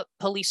top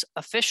police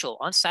official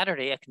on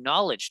Saturday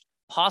acknowledged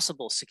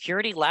possible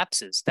security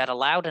lapses that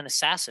allowed an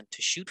assassin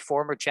to shoot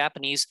former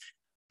Japanese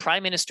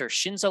Prime Minister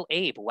Shinzo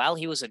Abe while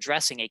he was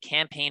addressing a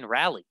campaign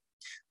rally,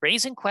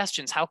 raising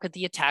questions: how could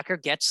the attacker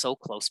get so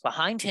close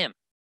behind him?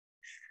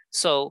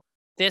 So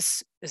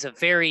this is a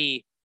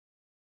very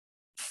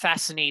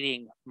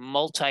fascinating,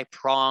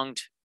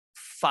 multi-pronged,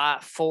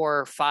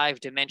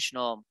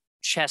 5-dimensional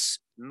chess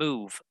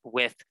move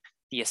with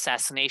the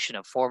assassination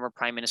of former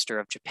Prime Minister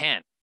of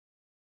Japan.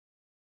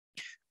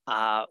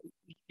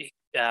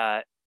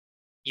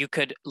 You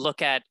could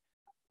look at,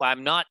 well,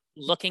 I'm not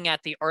looking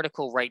at the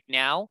article right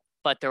now,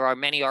 but there are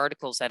many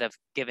articles that have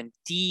given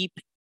deep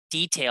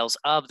details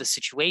of the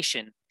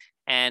situation.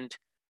 And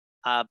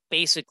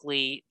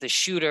basically the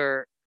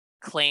shooter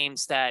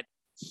claims that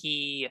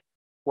he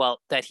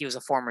was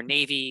a former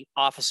Navy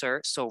officer.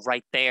 So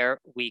right there,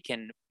 we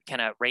can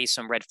kind of raise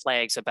some red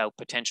flags about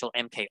potential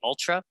MK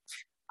Ultra.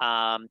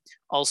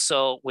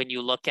 Also, when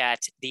you look at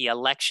the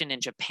election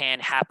in Japan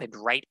happened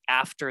right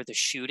after the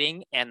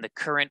shooting, and the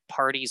current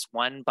parties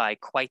won by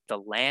quite the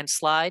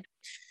landslide.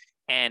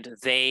 And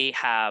they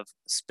have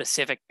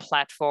specific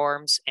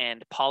platforms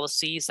and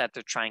policies that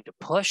they're trying to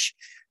push.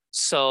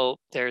 So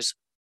there's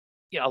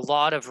a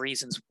lot of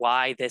reasons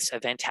why this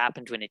event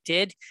happened when it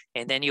did.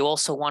 And then you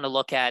also want to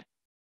look at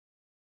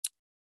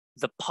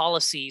the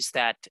policies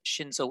that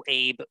Shinzo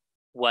Abe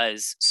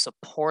was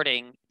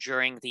supporting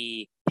during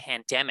the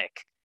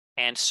pandemic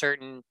and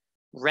certain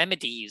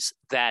remedies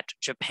that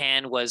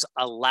Japan was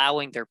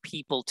allowing their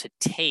people to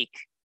take,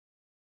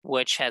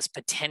 which has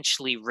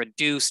potentially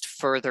reduced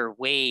further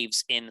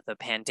waves in the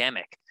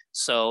pandemic.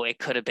 So it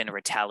could have been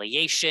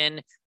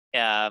retaliation.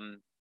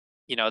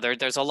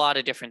 There's a lot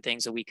of different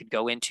things that we could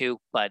go into,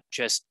 but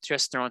just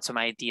throwing some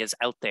ideas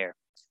out there.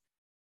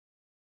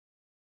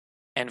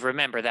 And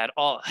remember that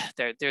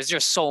there's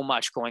just so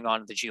much going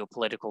on in the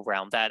geopolitical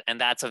realm,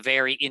 and that's a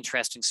very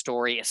interesting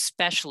story,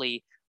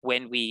 especially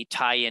when we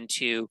tie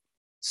into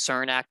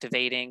CERN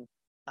activating,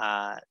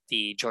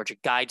 the Georgia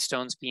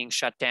Guidestones being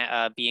shut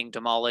down, being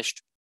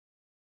demolished.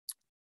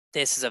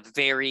 This is a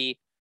very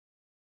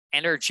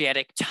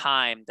energetic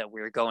time that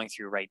we're going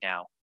through right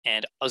now.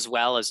 And as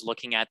well as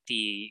looking at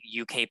the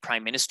UK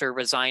Prime Minister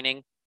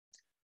resigning,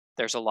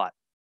 there's a lot.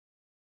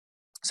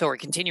 So we're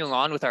continuing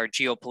on with our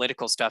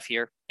geopolitical stuff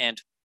here.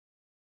 And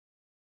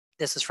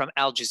this is from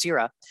Al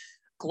Jazeera.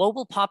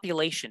 Global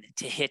population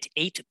to hit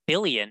 8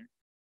 billion,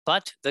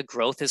 but the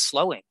growth is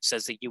slowing,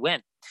 says the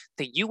UN.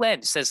 The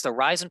UN says the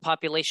rise in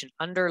population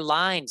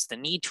underlines the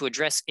need to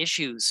address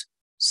issues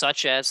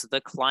such as the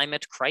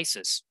climate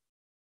crisis.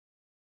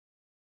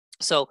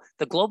 So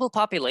the global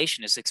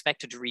population is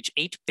expected to reach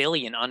 8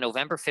 billion on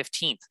November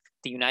 15th,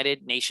 the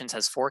United Nations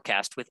has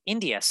forecast, with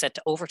India set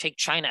to overtake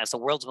China as the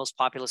world's most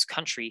populous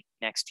country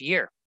next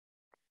year.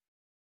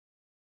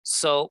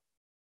 So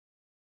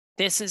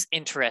this is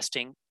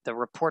interesting. The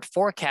report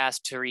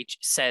forecast to reach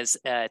says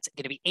it's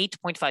going to be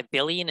 8.5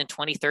 billion in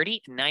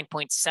 2030 and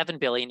 9.7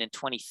 billion in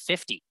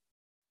 2050.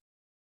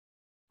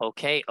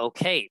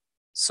 Okay.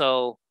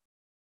 So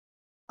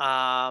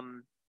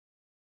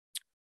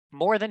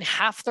more than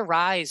half the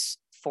rise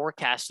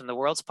forecast in the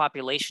world's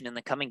population in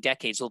the coming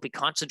decades will be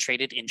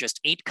concentrated in just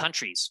 8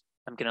 countries.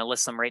 I'm going to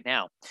list them right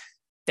now.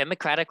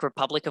 Democratic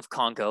Republic of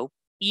Congo,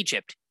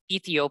 Egypt,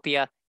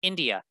 Ethiopia,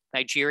 India,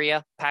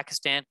 Nigeria,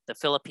 Pakistan, the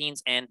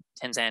Philippines, and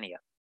Tanzania.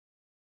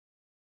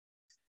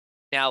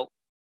 Now,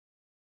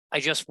 I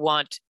just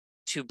want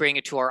to bring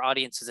it to our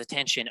audience's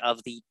attention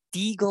of the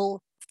Deagle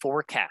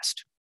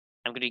forecast.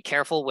 I'm going to be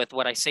careful with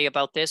what I say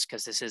about this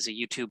because this is a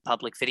YouTube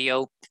public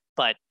video,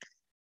 but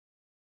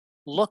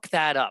look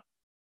that up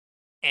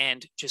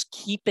and just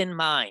keep in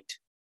mind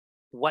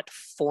what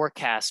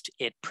forecast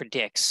it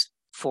predicts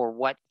for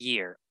what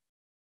year.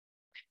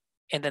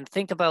 And then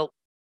think about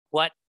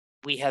what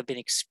we have been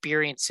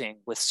experiencing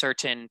with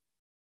certain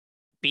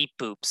beep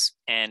boops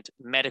and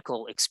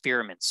medical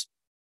experiments.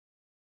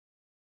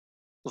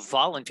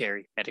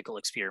 Voluntary medical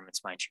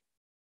experiments, mind you.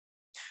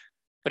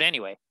 But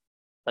anyway,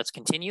 let's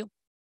continue.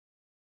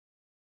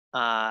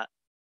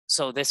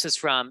 So this is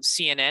from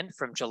CNN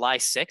from July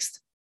 6th.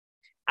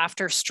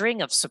 After a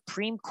string of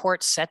Supreme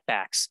Court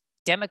setbacks,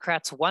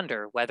 Democrats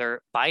wonder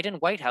whether Biden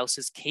White House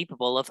is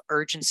capable of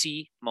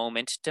urgency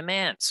moment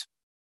demands.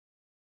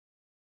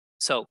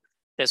 So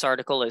this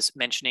article is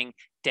mentioning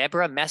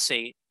Deborah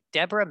Messing,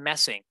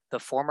 the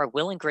former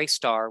Will and Grace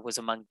star, was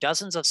among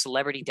dozens of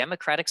celebrity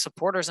Democratic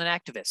supporters and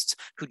activists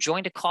who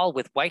joined a call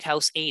with White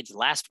House aides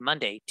last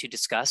Monday to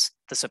discuss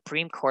the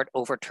Supreme Court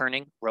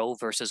overturning Roe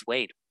versus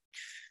Wade.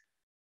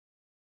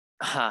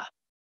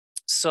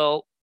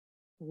 So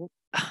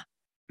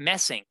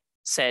Messing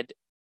said,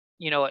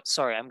 you know what,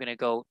 sorry, I'm going to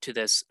go to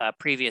this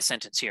previous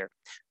sentence here.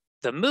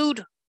 The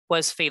mood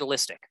was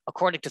fatalistic,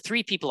 according to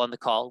 3 people on the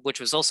call, which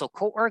was also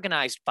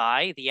co-organized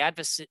by the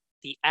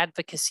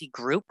advocacy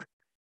group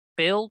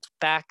Build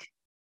Back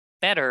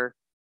Better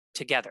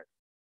Together.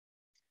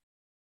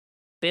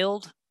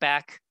 Build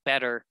Back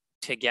Better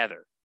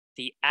Together,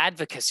 the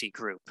advocacy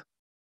group.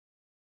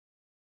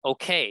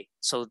 Okay,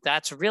 so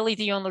that's really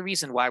the only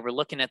reason why we're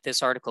looking at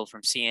this article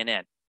from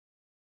CNN.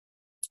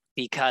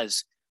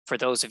 Because for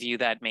those of you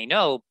that may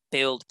know,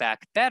 Build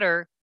Back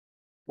Better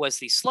was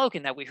the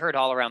slogan that we heard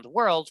all around the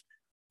world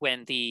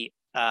when the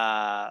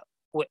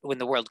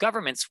world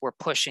governments were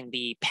pushing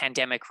the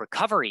pandemic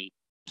recovery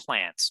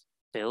plans.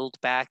 Build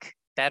Back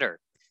Better.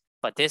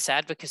 But this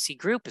advocacy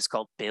group is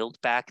called Build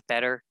Back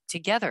Better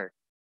Together.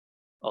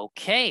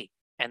 Okay,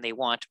 and they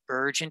want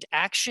urgent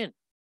action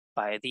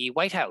by the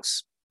White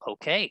House.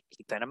 Okay,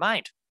 keep that in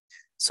mind.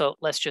 So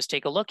let's just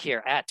take a look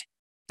here at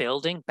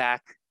Building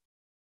Back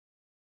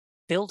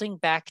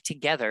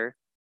Together,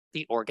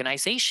 the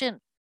organization.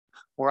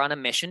 We're on a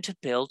mission to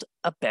build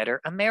a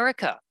better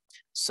America.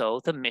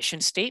 So the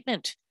mission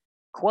statement,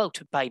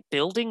 quote, by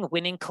building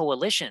winning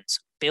coalitions,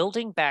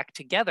 Building Back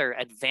Together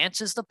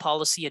advances the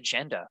policy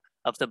agenda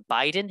of the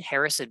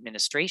Biden-Harris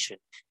administration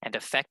and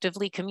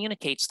effectively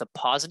communicates the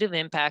positive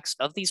impacts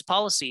of these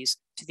policies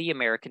to the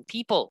American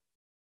people.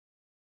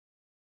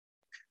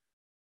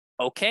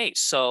 Okay,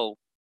 so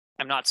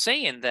I'm not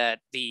saying that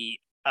the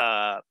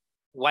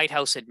White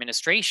House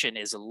administration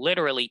is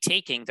literally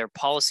taking their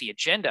policy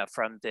agenda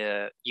from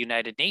the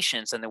United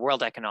Nations and the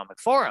World Economic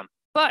Forum,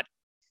 but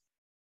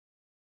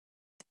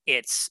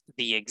it's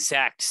the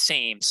exact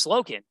same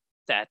slogan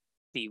that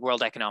the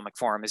World Economic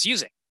Forum is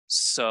using.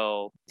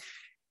 So,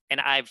 and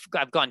I've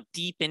gone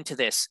deep into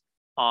this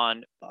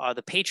on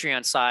the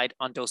Patreon side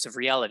on Dose of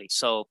Reality.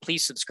 So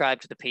please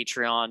subscribe to the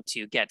Patreon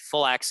to get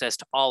full access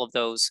to all of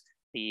those,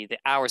 the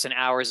hours and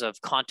hours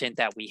of content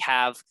that we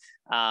have.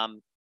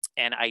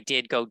 And I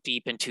did go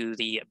deep into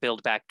the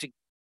Build Back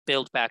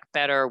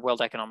Better,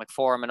 World Economic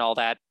Forum and all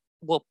that.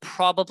 We'll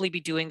probably be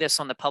doing this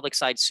on the public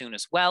side soon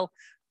as well.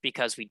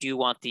 because we do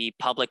want the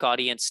public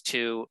audience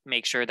to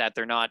make sure that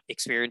they're not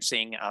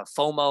experiencing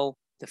FOMO,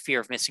 the fear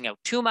of missing out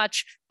too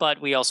much,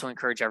 but we also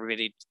encourage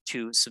everybody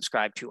to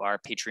subscribe to our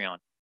Patreon.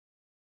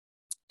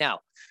 Now,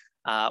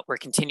 we're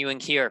continuing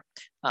here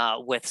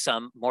with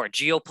some more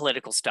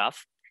geopolitical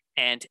stuff,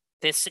 and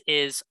this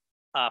is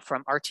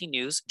from RT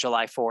News,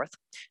 July 4th.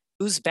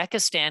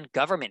 Uzbekistan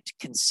government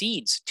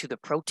concedes to the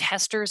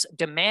protesters'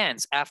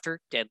 demands after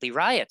deadly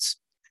riots.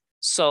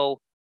 So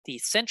the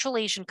Central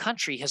Asian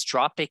country has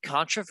dropped a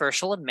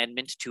controversial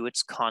amendment to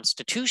its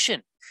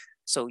constitution.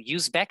 So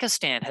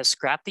Uzbekistan has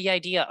scrapped the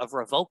idea of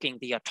revoking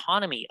the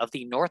autonomy of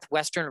the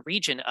northwestern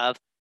region of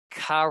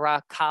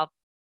Karakalpakstan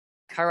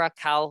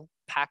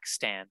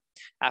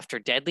after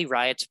deadly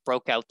riots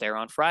broke out there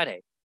on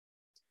Friday.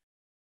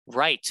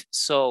 Right,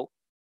 so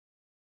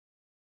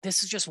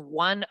this is just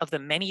one of the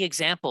many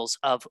examples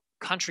of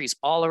countries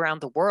all around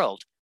the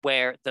world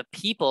where the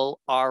people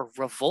are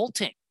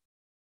revolting.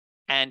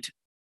 And,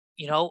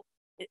 you know,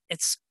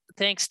 it's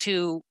thanks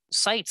to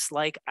sites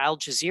like Al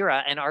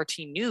Jazeera and RT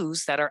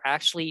News that are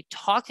actually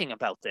talking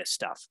about this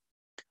stuff.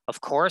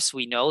 Of course,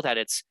 we know that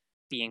it's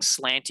being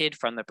slanted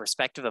from the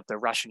perspective of the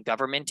Russian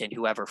government and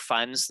whoever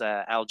funds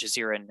the Al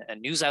Jazeera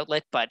and news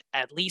outlet, but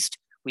at least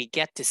we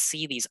get to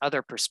see these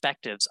other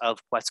perspectives of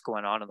what's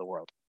going on in the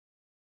world.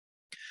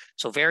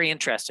 So very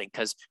interesting,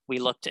 because we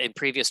looked in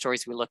previous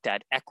stories, we looked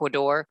at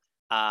Ecuador.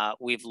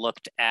 We've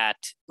looked at,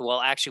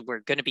 well, actually, we're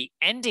going to be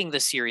ending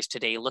the series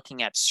today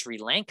looking at Sri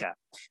Lanka,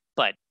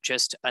 but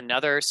just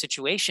another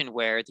situation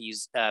where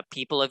these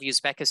people of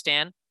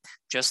Uzbekistan,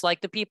 just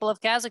like the people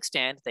of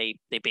Kazakhstan, they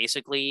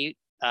basically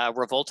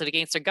revolted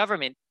against their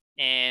government.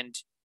 And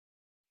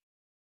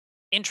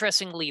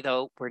interestingly,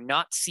 though, we're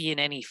not seeing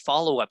any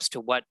follow-ups to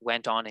what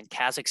went on in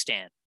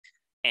Kazakhstan.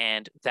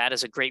 And that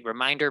is a great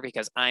reminder,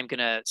 because I'm going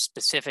to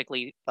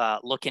specifically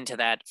look into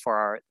that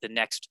for the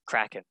next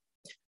Kraken.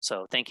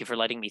 So thank you for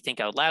letting me think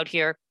out loud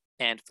here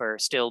and for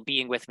still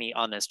being with me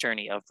on this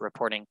journey of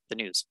reporting the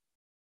news.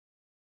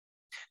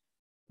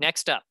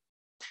 Next up,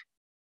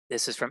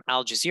 this is from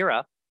Al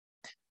Jazeera.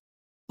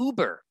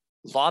 Uber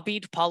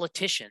lobbied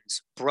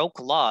politicians, broke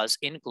laws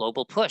in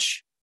global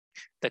push.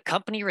 The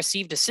company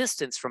received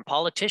assistance from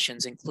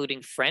politicians,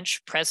 including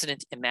French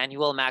President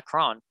Emmanuel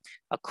Macron,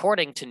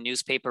 according to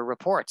newspaper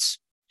reports.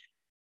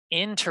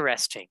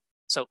 Interesting.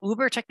 So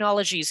Uber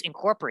Technologies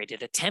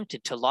Incorporated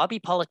attempted to lobby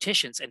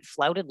politicians and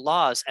flouted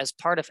laws as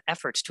part of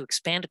efforts to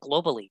expand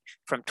globally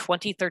from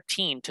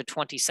 2013 to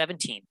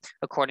 2017,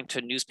 according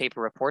to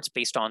newspaper reports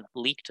based on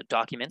leaked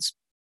documents.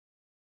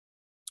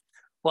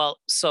 Well,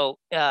 so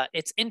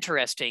it's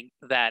interesting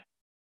that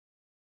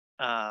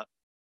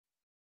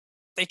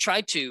they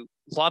tried to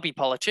lobby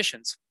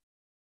politicians,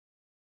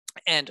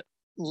 and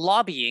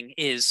lobbying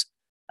is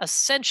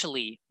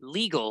essentially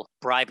legal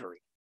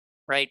bribery,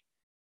 right?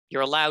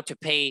 You're allowed to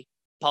pay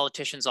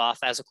politicians off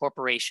as a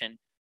corporation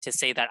to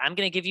say that I'm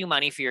going to give you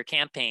money for your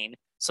campaign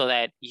so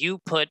that you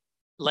put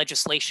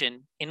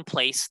legislation in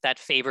place that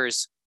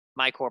favors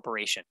my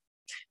corporation.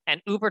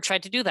 And Uber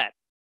tried to do that.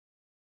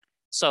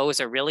 So is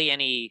there really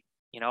any,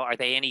 are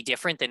they any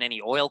different than any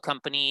oil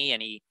company,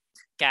 any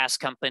gas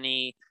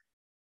company?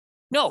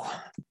 No.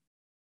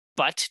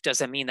 But does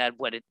that mean that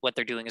what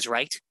they're doing is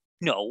right?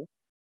 No.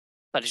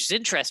 But it's just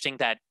interesting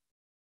that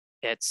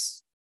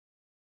it's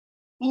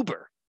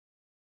Uber,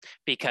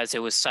 because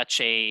it was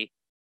such a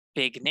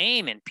big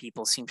name and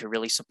people seem to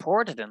really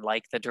support it and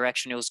like the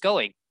direction it was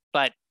going.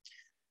 But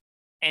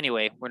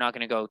anyway, we're not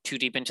going to go too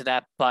deep into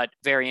that, but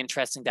very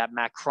interesting that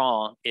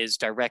Macron is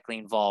directly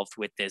involved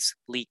with this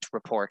leaked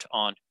report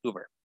on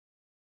Uber.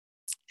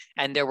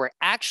 And there were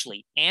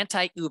actually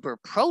anti-Uber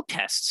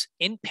protests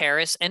in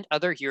Paris and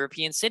other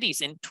European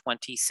cities in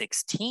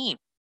 2016.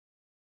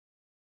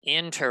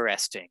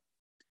 Interesting.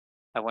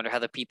 I wonder how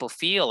the people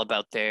feel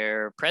about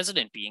their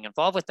president being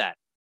involved with that.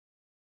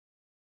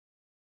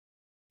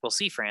 We'll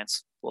see,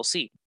 France. We'll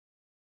see.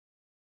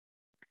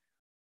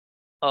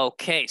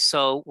 Okay,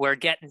 so we're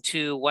getting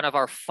to one of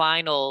our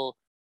final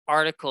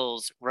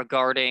articles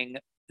regarding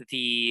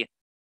the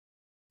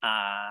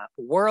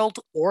world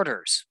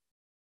orders.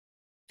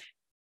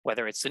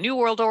 Whether it's the New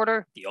World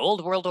Order, the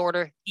Old World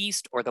Order,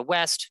 East or the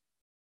West.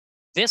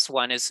 This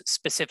one is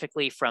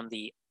specifically from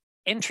the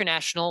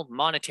International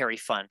Monetary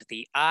Fund,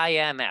 the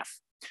IMF.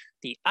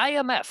 The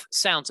IMF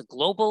sounds a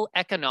global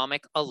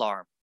economic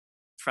alarm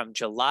from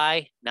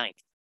July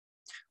 9th.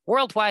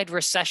 Worldwide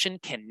recession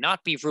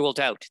cannot be ruled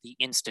out, the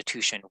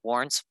institution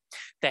warns.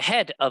 The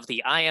head of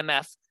the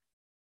IMF,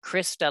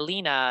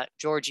 Kristalina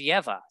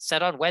Georgieva,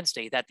 said on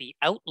Wednesday that the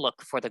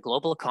outlook for the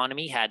global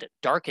economy had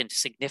darkened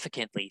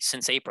significantly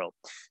since April.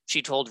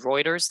 She told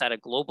Reuters that a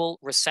global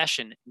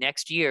recession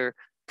next year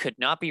could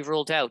not be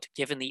ruled out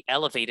given the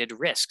elevated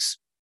risks.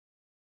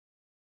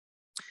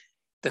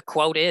 The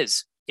quote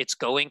is, "It's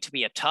going to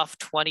be a tough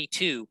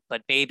 22,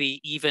 but maybe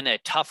even a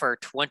tougher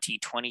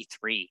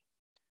 2023.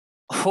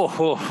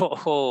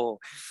 Oh,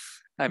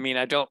 I mean,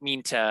 I don't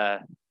mean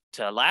to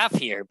laugh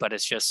here, but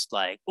it's just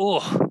like,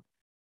 oh,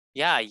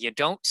 yeah, you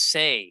don't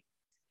say.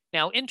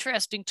 Now,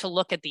 interesting to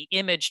look at the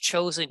image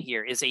chosen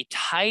here is a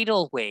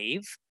tidal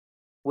wave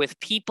with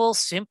people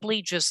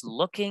simply just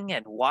looking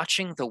and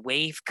watching the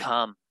wave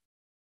come.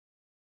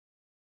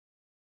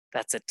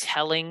 That's a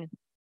telling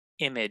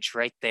image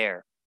right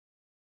there.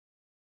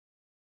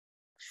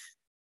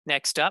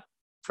 Next up,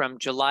 from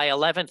July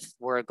 11th,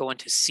 we're going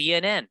to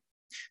CNN.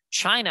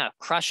 China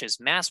crushes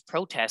mass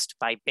protest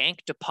by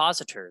bank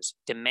depositors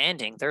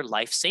demanding their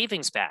life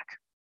savings back.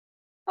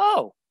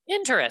 Oh,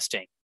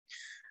 interesting.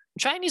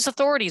 Chinese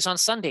authorities on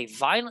Sunday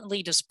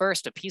violently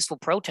dispersed a peaceful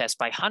protest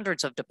by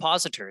hundreds of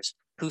depositors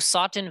who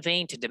sought in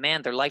vain to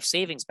demand their life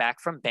savings back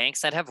from banks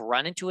that have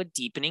run into a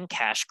deepening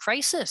cash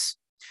crisis.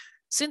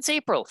 Since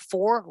April,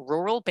 4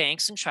 rural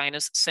banks in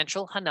China's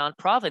central Henan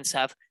province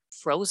have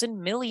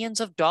frozen millions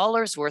of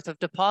dollars worth of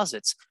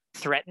deposits,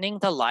 threatening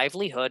the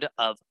livelihood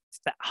of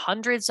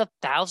hundreds of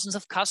thousands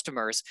of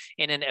customers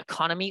in an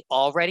economy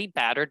already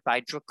battered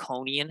by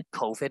draconian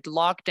COVID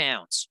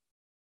lockdowns.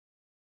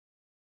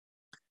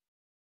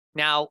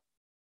 Now,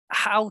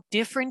 how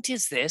different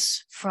is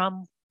this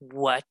from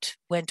what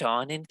went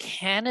on in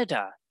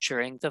Canada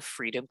during the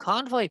Freedom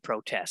Convoy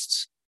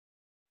protests?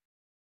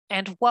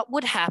 And what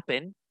would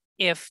happen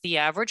if the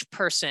average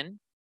person,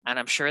 and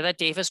I'm sure that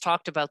Dave has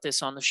talked about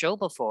this on the show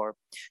before,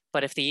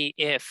 but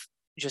if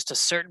just a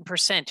certain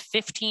percent,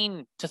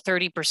 15 to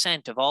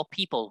 30% of all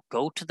people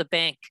go to the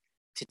bank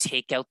to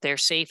take out their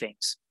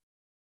savings,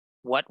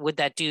 what would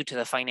that do to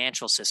the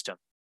financial system?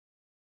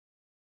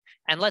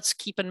 And let's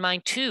keep in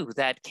mind, too,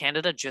 that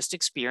Canada just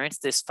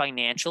experienced this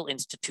financial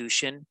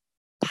institution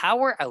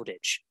power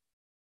outage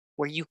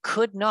where you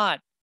could not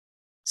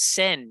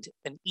send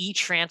an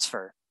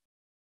e-transfer.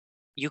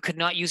 You could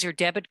not use your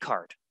debit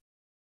card.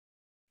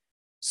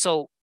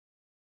 So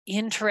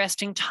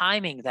interesting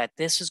timing that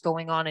this is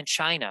going on in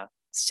China,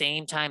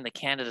 same time that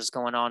Canada's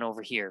going on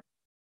over here.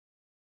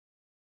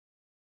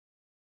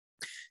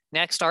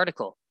 Next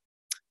article.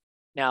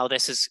 Now,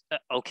 this is,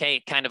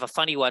 okay, kind of a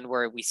funny one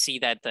where we see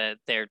that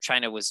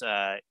China was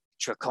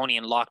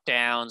draconian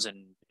lockdowns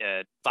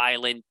and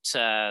violent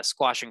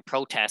squashing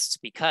protests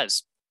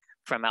because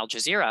from Al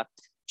Jazeera,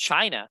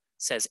 China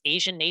says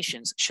Asian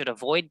nations should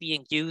avoid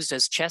being used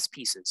as chess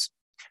pieces.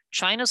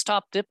 China's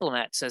top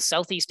diplomat says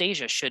Southeast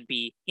Asia should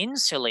be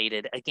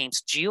insulated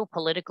against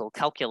geopolitical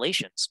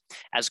calculations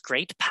as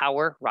great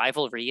power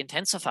rivalry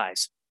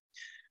intensifies.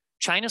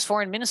 China's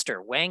foreign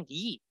minister, Wang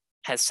Yi,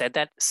 has said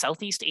that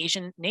Southeast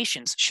Asian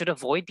nations should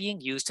avoid being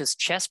used as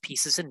chess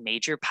pieces in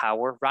major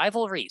power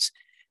rivalries.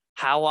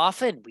 How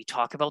often? We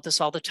talk about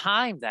this all the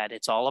time, that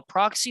it's all a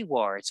proxy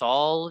war, it's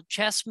all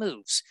chess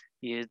moves.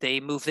 They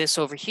move this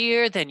over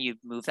here, then you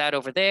move that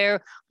over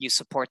there, you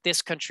support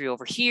this country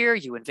over here,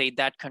 you invade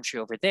that country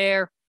over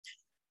there.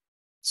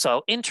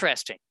 So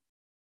interesting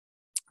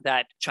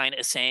that China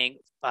is saying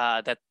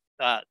that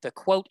the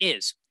quote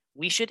is,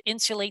 "We should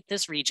insulate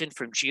this region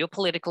from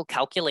geopolitical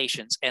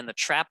calculations and the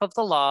trap of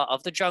the law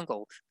of the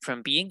jungle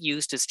from being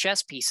used as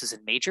chess pieces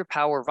in major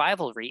power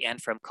rivalry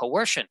and from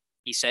coercion,"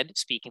 he said,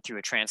 speaking through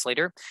a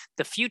translator.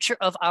 "The future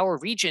of our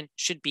region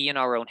should be in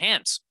our own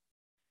hands."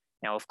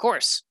 Now, of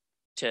course,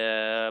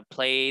 to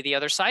play the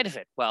other side of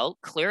it, well,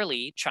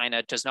 clearly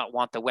China does not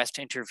want the West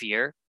to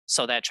interfere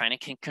so that China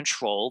can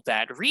control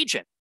that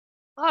region,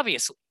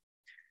 obviously.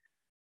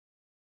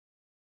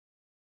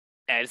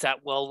 And is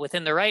that, well,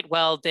 within the right?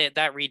 Well,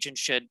 that region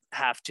should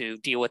have to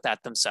deal with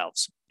that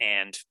themselves.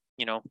 And,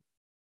 you know,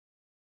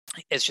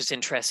 it's just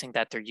interesting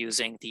that they're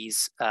using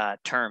these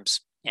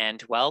terms.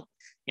 And, well,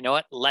 you know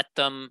what? Let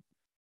them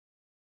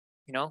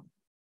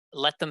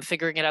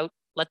figure it out.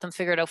 Let them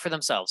figure it out for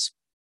themselves.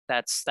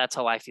 That's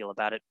how I feel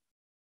about it.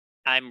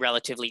 I'm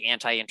relatively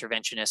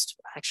anti-interventionist,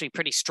 actually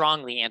pretty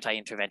strongly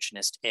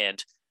anti-interventionist.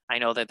 And I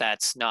know that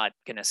that's not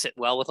going to sit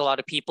well with a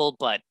lot of people,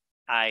 but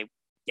I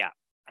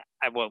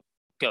won't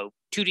go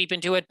too deep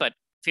into it, but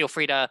feel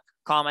free to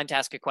comment,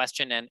 ask a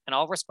question, and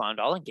I'll respond.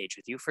 I'll engage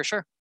with you for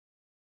sure.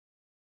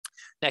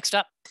 Next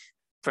up,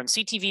 from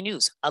CTV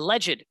News,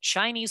 alleged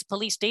Chinese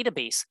police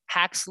database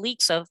hacks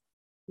leaks of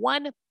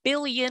 1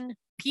 billion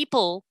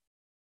people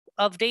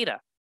of data.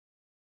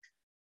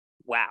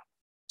 Wow.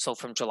 So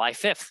from July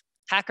 5th,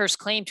 hackers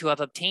claim to have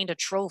obtained a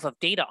trove of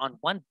data on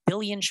 1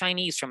 billion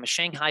Chinese from a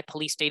Shanghai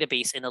police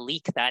database in a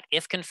leak that,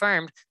 if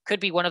confirmed, could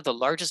be one of the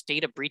largest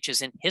data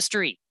breaches in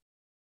history.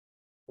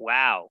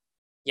 Wow.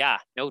 Yeah,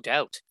 no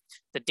doubt.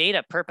 The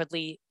data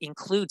purportedly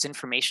includes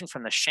information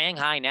from the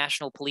Shanghai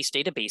National Police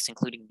Database,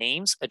 including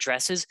names,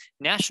 addresses,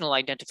 national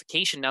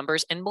identification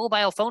numbers, and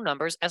mobile phone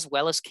numbers, as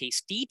well as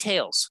case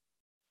details.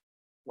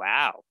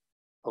 Wow.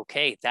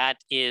 Okay,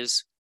 that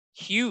is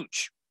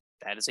huge.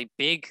 That is a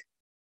big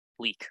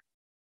leak.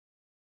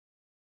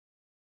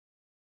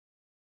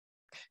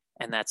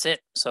 And that's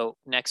it. So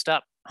next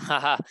up,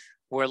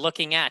 we're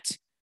looking at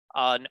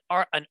an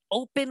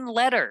open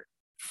letter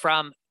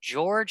from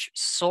George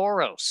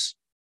Soros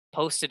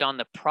posted on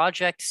the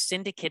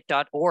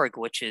projectsyndicate.org,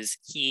 which is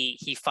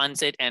he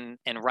funds it and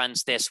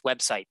runs this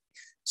website.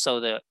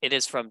 So it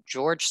is from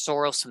George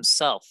Soros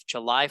himself,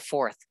 July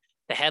 4th.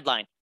 The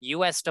headline,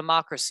 U.S.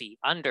 democracy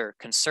under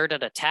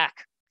concerted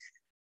attack.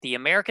 The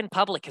American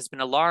public has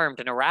been alarmed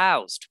and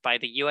aroused by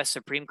the U.S.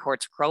 Supreme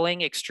Court's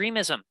growing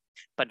extremism,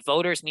 but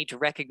voters need to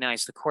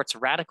recognize the court's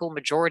radical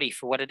majority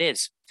for what it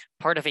is,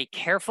 part of a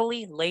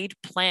carefully laid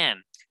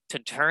plan to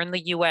turn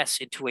the U.S.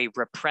 into a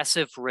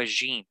repressive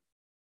regime.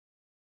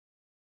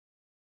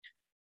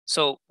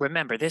 So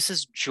remember, this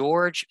is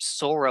George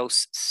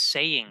Soros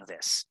saying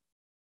this.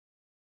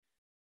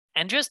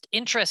 And just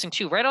interesting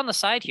too, right on the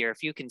side here,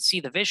 if you can see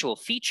the visual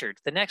featured,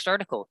 the next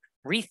article,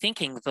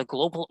 Rethinking the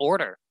Global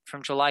Order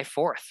from July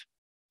 4th.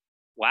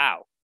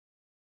 Wow.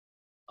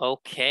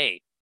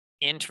 Okay,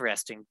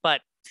 interesting.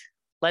 But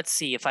let's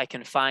see if I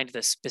can find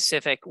the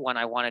specific one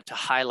I wanted to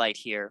highlight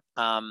here.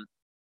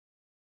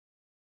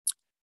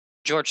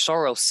 George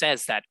Soros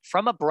says that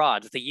from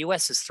abroad, the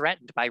U.S. is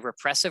threatened by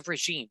repressive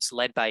regimes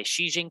led by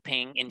Xi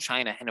Jinping in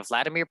China and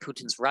Vladimir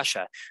Putin's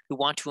Russia, who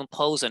want to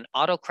impose an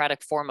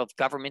autocratic form of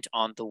government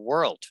on the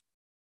world.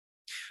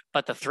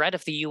 But the threat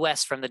of the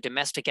U.S. from the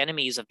domestic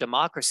enemies of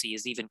democracy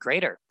is even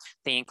greater.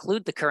 They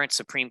include the current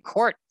Supreme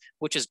Court,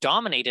 which is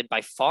dominated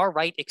by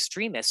far-right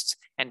extremists,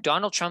 and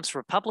Donald Trump's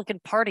Republican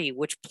Party,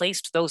 which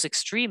placed those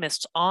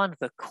extremists on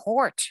the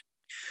court.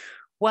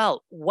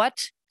 Well,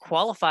 what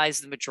qualifies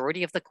the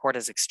majority of the court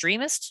as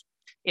extremist?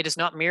 It is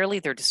not merely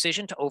their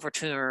decision to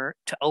overturn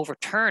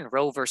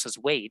Roe versus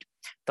Wade,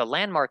 the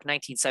landmark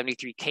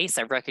 1973 case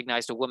that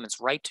recognized a woman's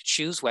right to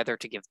choose whether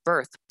to give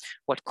birth.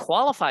 What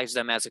qualifies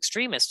them as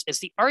extremists is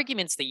the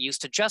arguments they use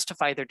to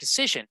justify their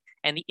decision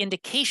and the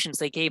indications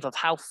they gave of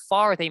how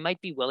far they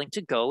might be willing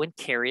to go in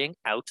carrying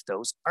out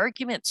those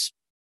arguments.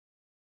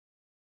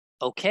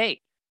 Okay,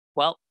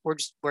 well, we're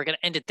going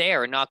to end it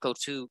there and not go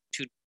too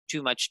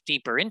much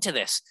deeper into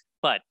this,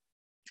 but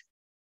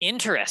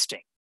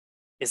interesting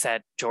is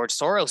that George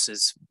Soros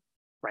is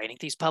writing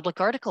these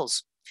public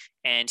articles,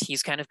 and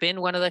he's kind of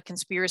been one of the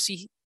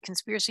conspiracy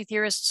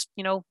theorists,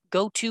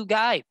 go-to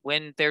guy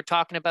when they're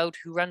talking about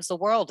who runs the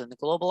world and the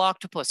global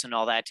octopus and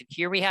all that. And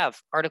here we have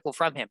article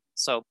from him.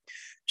 So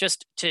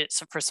just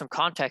for some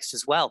context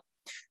as well,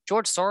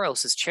 George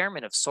Soros is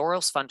chairman of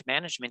Soros Fund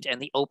Management and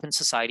the Open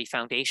Society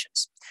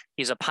Foundations.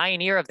 He's a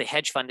pioneer of the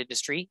hedge fund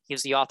industry.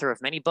 He's the author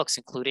of many books,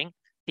 including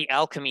The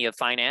Alchemy of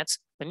Finance,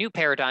 The New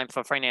Paradigm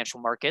for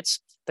Financial Markets,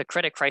 The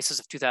Credit Crisis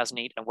of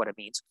 2008 and What It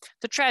Means,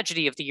 The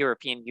Tragedy of the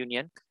European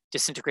Union,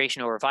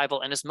 Disintegration or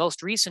Revival, and his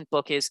most recent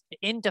book is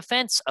In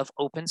Defense of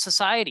Open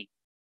Society.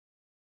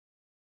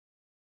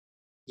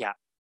 Yeah,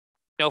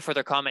 no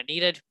further comment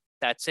needed.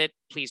 That's it.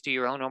 Please do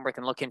your own homework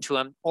and look into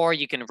them, or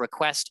you can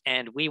request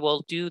and we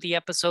will do the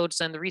episodes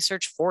and the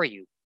research for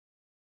you.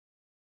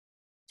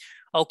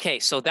 Okay,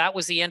 so that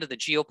was the end of the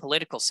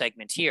geopolitical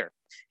segment here.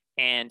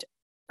 And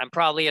I'm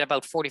probably at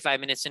about 45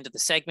 minutes into the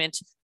segment,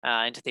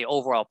 into the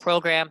overall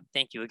program.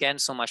 Thank you again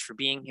so much for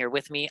being here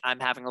with me. I'm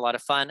having a lot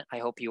of fun. I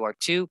hope you are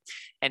too.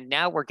 And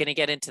now we're going to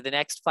get into the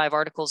next 5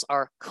 articles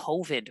are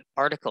COVID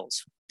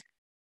articles.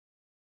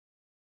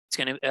 It's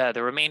going to,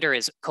 the remainder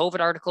is COVID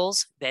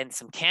articles, then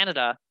some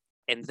Canada,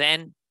 and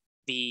then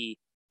the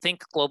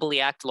Think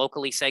Globally, Act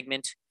Locally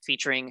segment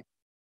featuring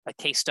a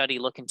case study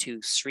looking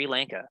to Sri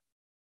Lanka.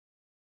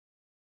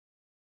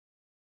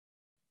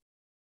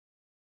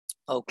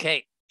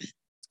 Okay.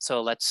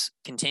 So let's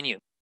continue.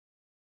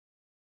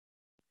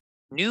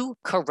 New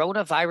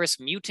coronavirus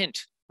mutant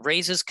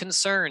raises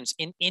concerns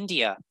in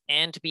India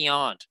and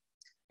beyond.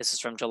 This is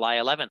from July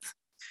 11th.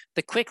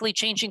 The quickly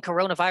changing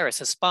coronavirus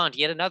has spawned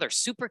yet another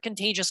super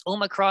contagious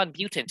Omicron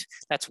mutant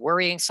that's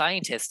worrying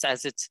scientists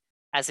as it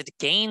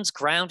gains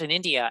ground in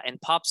India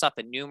and pops up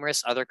in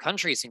numerous other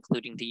countries,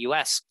 including the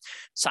US.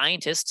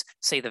 Scientists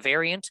say the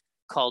variant,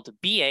 called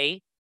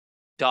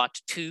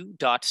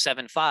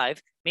BA.2.75,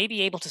 may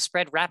be able to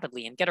spread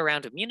rapidly and get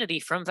around immunity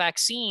from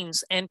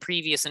vaccines and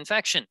previous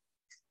infection.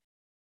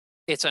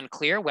 It's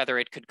unclear whether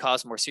it could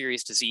cause more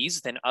serious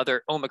disease than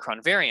other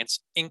Omicron variants,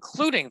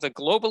 including the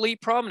globally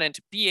prominent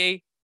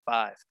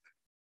BA.5.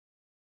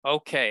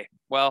 Okay,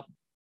 well,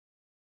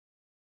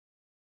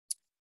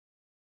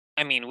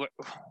 I mean,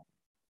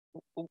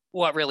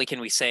 what really can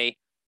we say?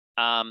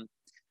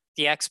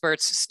 The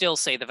experts still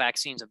say the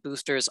vaccines and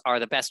boosters are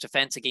the best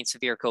defense against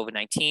severe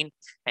COVID-19.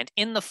 And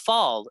in the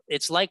fall,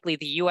 it's likely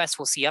the US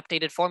will see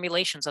updated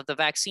formulations of the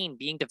vaccine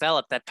being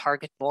developed that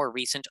target more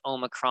recent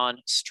Omicron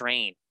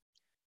strain.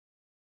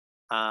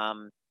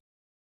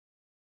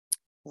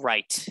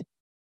 Right.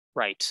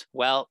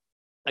 Well,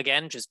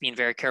 again, just being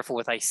very careful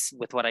with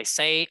what I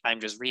say.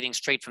 I'm just reading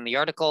straight from the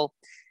article,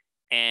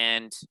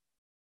 and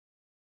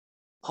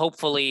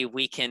hopefully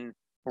we can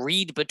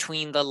read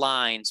between the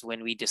lines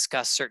when we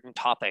discuss certain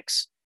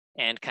topics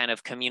and kind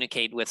of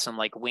communicate with some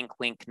like wink,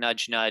 wink,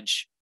 nudge,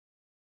 nudge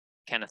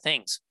kind of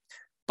things.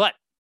 But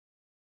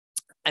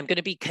I'm going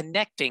to be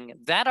connecting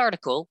that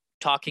article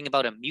talking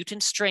about a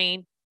mutant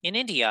strain in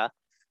India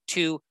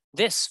to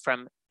this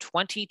from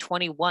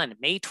 2021,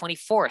 May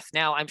 24th.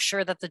 Now, I'm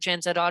sure that the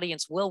Gen Z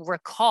audience will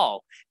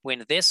recall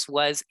when this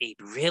was a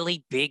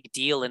really big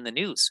deal in the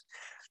news.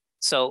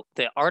 So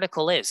the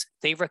article is,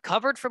 they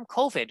recovered from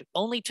COVID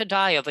only to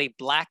die of a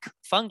black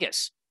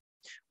fungus.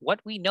 What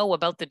we know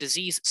about the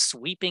disease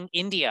sweeping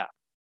India.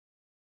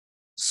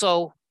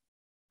 So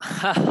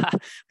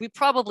we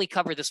probably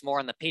cover this more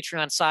on the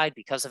Patreon side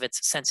because of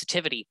its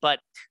sensitivity, but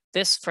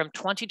this from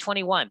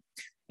 2021.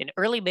 In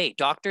early May,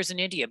 doctors in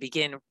India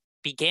began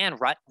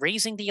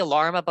raising the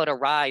alarm about a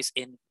rise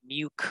in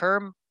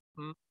mucormycosis,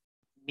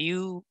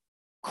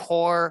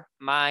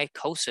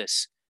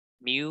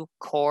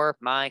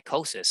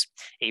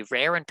 a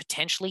rare and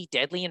potentially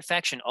deadly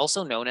infection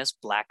also known as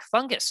black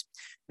fungus.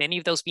 Many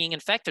of those being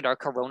infected are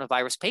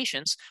coronavirus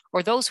patients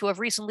or those who have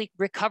recently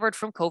recovered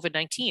from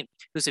COVID-19,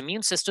 whose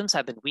immune systems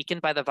have been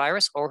weakened by the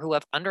virus or who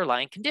have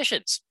underlying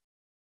conditions.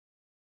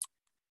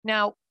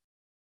 Now,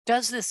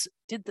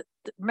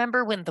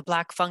 remember when the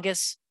black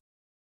fungus,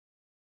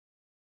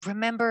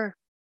 remember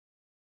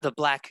the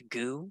black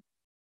goo?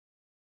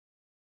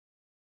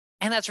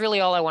 And that's really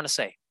all I want to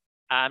say.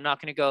 I'm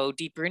not going to go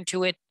deeper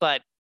into it,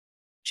 but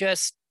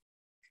just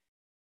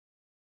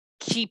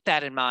keep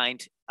that in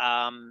mind.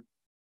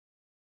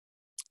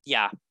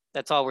 Yeah,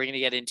 that's all we're going to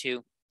get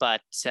into.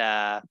 But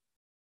yeah,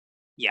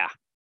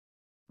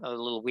 a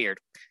little weird.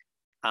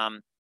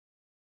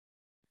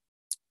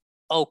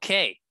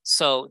 Okay,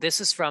 so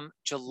this is from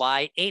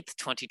July 8th,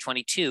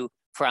 2022,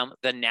 from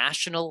the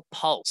National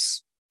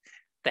Pulse.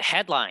 The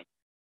headline,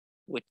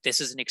 this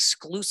is an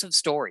exclusive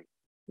story.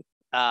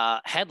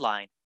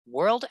 Headline,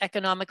 World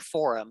Economic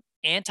Forum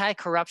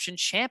anti-corruption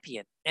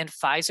champion and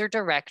Pfizer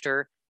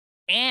director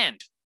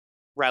and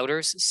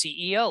Reuters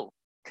CEO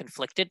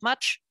conflicted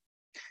much?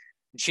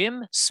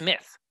 Jim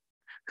Smith,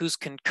 whose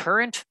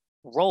concurrent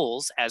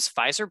roles as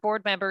Pfizer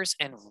board members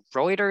and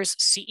Reuters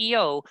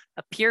CEO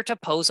appear to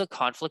pose a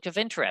conflict of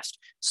interest,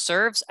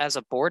 serves as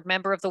a board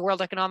member of the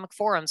World Economic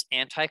Forum's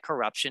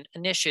anti-corruption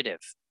initiative.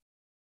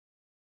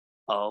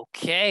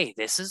 Okay,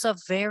 this is a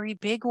very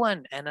big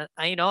one, and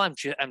I'm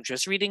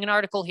just reading an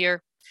article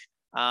here,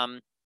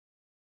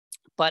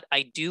 but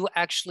I do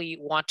actually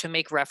want to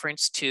make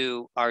reference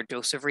to our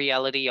Dose of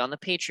Reality on the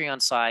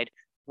Patreon side,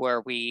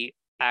 where we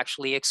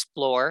actually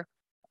explore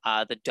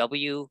the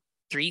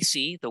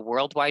W3C, the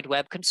World Wide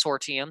Web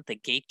Consortium, the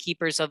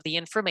gatekeepers of the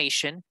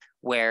information,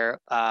 where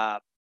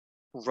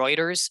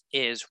Reuters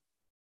is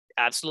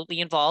absolutely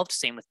involved.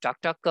 Same with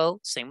DuckDuckGo,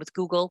 same with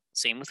Google,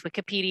 same with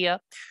Wikipedia,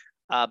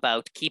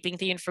 about keeping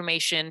the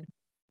information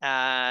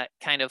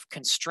kind of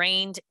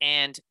constrained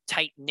and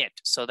tight knit,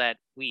 so that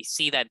we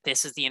see that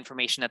this is the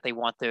information that they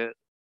want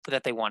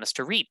us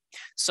to read.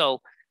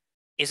 So,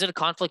 is it a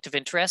conflict of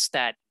interest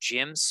that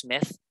Jim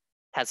Smith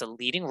has a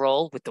leading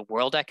role with the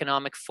World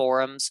Economic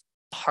Forum's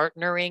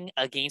partnering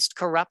against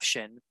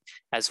corruption,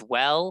 as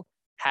well?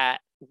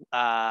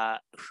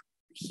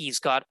 He's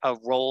got a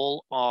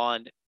role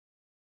on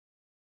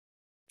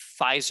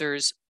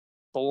Pfizer's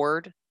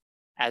board,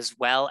 as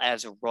well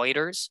as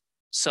Reuters.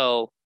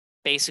 So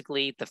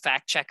basically the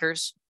fact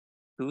checkers,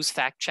 who's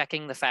fact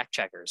checking the fact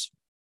checkers?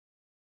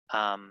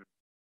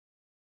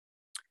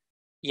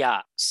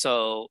 Yeah,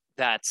 so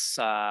that's,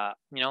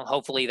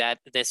 hopefully that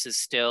this is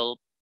still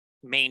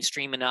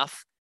mainstream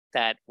enough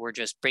that we're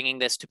just bringing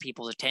this to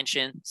people's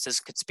attention. This is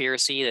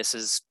conspiracy. This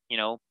is,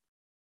 it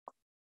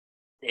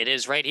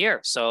is right here.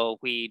 So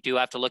we do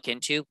have to look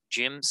into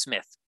Jim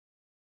Smith.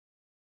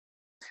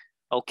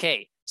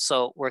 Okay,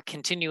 so we're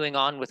continuing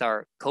on with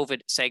our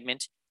COVID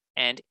segment,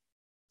 and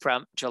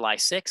from July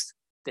 6th,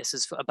 this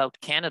is about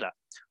Canada.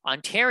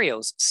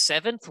 Ontario's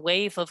 7th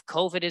wave of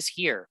COVID is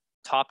here.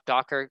 Top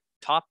doctor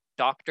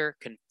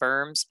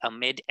confirms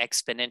amid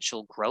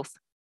exponential growth.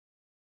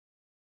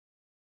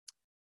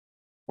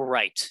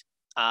 Right.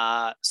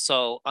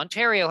 So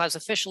Ontario has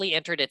officially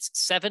entered its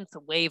 7th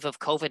wave of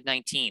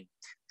COVID-19,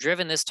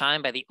 driven this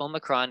time by the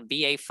Omicron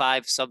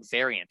BA.5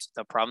 subvariant,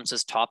 the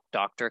province's top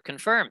doctor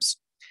confirms.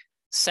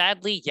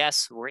 Sadly,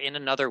 yes, we're in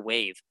another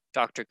wave,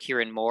 Dr.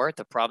 Kieran Moore,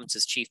 the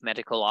province's chief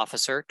medical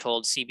officer,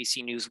 told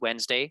CBC News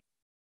Wednesday.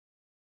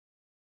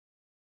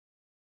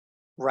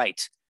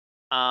 Right.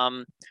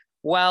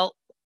 Well,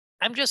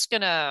 I'm just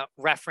going to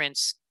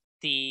reference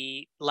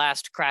the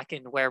last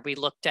Kraken, where we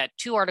looked at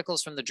 2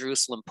 articles from the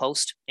Jerusalem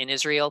Post in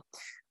Israel,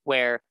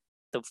 where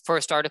the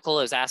first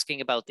article is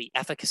asking about the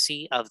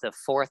efficacy of the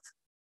 4th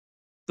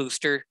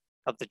booster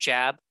of the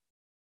jab.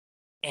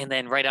 And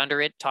then right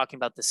under it, talking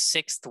about the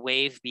 6th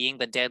wave being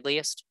the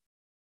deadliest.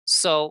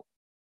 So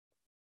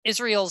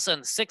Israel's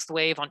on the 6th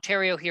wave.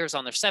 Ontario here is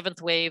on their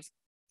 7th wave.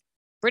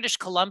 British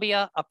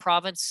Columbia, a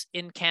province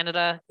in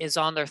Canada, is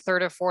on their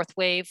 3rd or 4th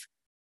wave.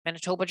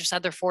 Manitoba just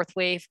had their 4th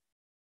wave.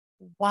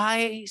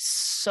 Why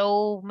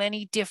so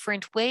many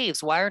different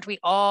waves? Why aren't we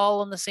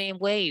all on the same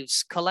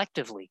waves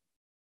collectively?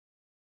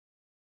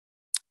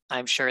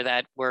 I'm sure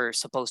that we're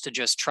supposed to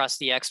just trust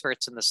the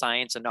experts in the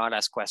science and not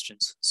ask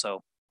questions.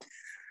 So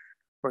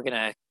we're going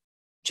to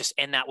just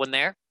end that one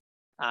there.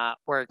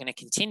 We're going to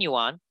continue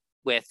on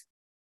with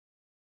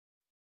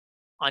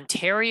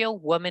Ontario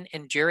woman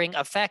enduring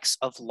effects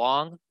of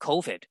long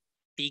COVID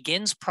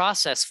begins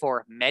process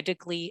for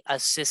medically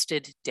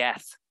assisted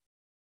death.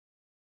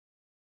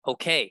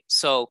 Okay,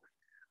 so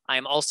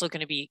I'm also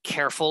going to be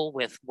careful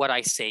with what I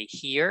say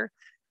here,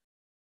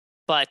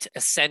 but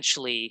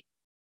essentially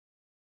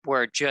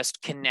we're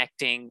just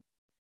connecting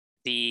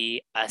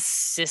the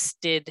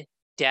assisted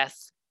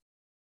death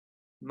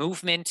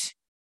movement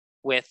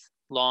with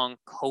long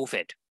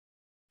COVID.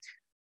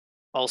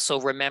 Also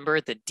remember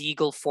the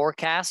Deagle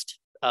forecast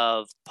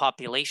of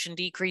population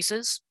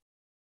decreases.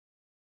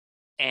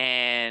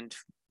 And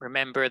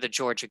remember the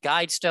Georgia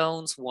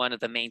Guidestones, one of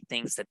the main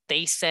things that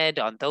they said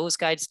on those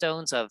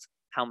Guidestones of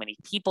how many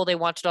people they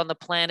wanted on the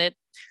planet.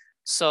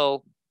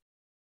 So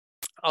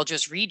I'll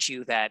just read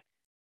you that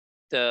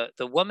the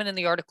woman in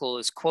the article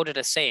is quoted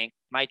as saying,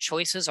 "My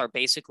choices are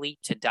basically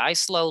to die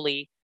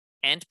slowly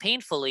and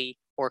painfully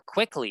or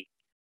quickly.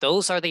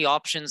 Those are the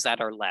options that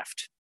are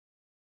left."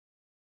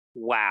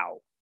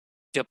 Wow.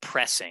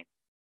 Depressing.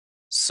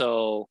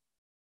 So,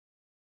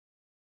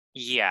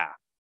 yeah.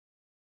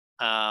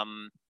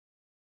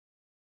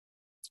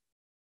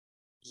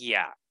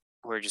 Yeah,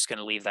 we're just going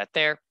to leave that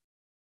there.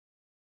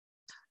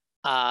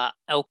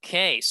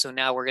 Okay, so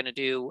now we're going to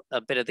do a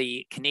bit of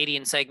the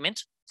Canadian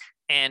segment.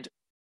 And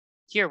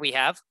here we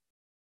have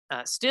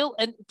still,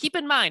 and keep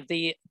in mind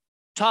the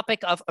topic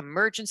of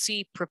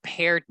emergency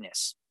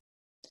preparedness,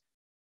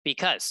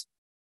 because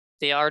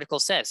the article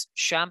says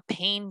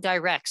Champagne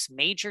directs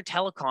major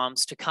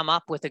telecoms to come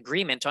up with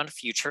agreement on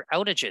future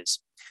outages.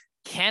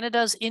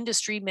 Canada's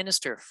industry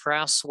minister,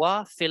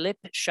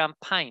 François-Philippe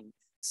Champagne,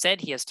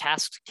 said he has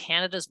tasked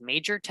Canada's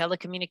major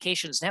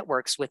telecommunications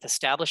networks with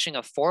establishing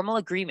a formal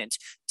agreement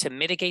to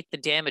mitigate the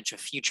damage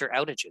of future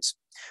outages.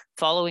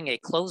 Following a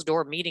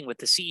closed-door meeting with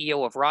the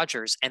CEO of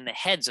Rogers and the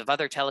heads of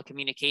other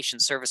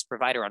telecommunications service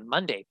provider on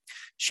Monday,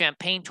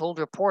 Champagne told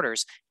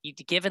reporters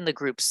he'd given the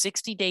group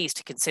 60 days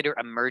to consider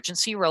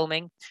emergency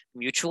roaming,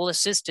 mutual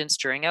assistance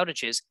during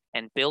outages,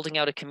 and building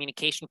out a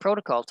communication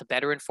protocol to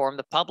better inform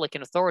the public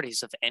and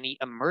authorities of any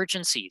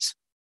emergencies.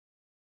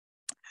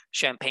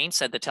 Champagne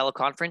said the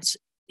teleconference,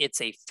 "It's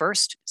a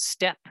first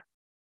step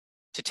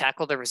to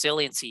tackle the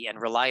resiliency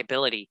and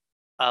reliability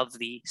of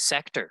the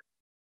sector."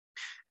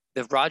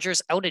 The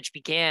Rogers outage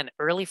began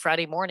early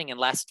Friday morning and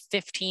lasted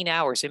 15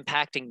 hours,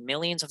 impacting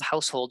millions of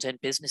households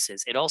and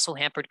businesses. It also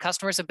hampered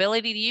customers'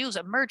 ability to use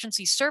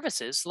emergency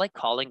services like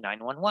calling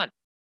 911.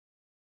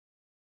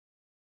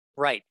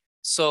 Right.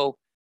 So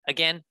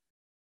again,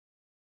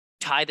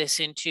 tie this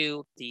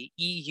into the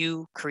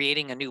EU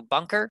creating a new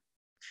bunker.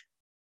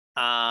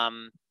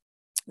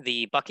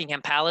 The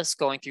Buckingham Palace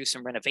going through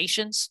some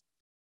renovations.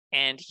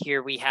 And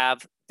here we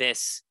have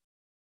this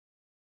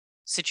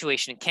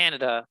situation in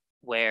Canada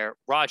where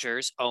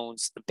Rogers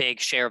owns the big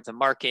share of the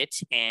market,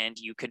 and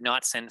you could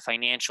not send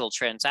financial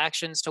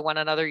transactions to one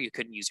another. You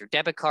couldn't use your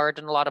debit card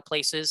in a lot of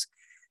places.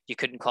 You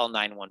couldn't call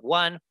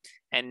 911.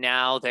 And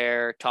now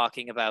they're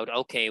talking about,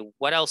 okay,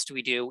 what else do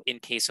we do in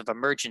case of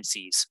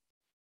emergencies?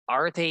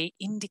 Are they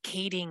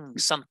indicating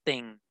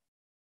something?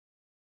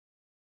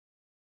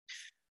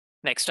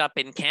 Next up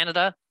in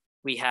Canada,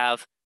 we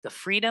have the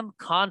Freedom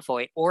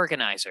Convoy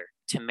organizer,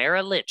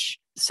 Tamara Lich,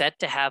 set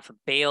to have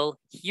bail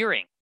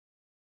hearing.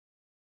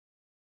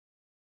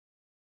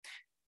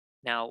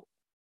 Now,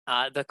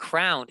 the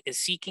Crown is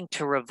seeking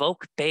to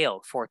revoke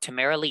bail for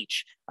Tamara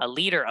Lich, a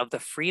leader of the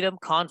Freedom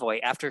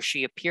Convoy, after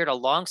she appeared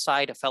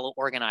alongside a fellow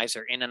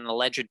organizer in an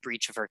alleged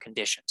breach of her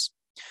conditions.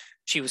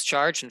 She was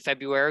charged in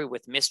February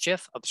with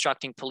mischief,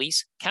 obstructing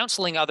police,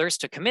 counseling others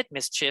to commit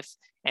mischief,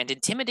 and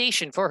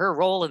intimidation for her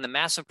role in the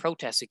massive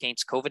protests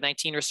against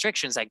COVID-19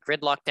 restrictions that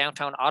gridlocked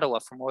downtown Ottawa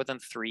for more than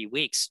 3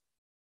 weeks.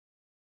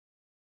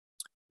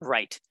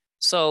 Right.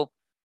 So,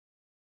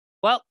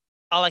 well,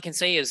 all I can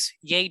say is,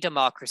 yay,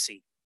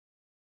 democracy.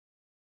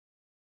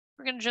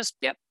 We're going to just,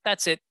 yep,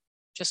 that's it.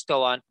 Just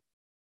go on.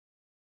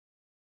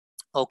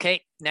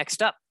 Okay,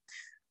 next up.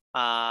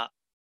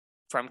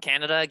 From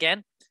Canada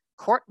again.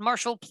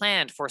 Court-martial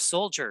planned for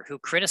soldier who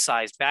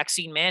criticized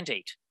vaccine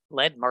mandate,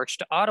 led march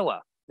to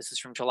Ottawa. This is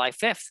from July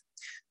 5th.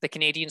 The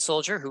Canadian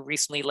soldier who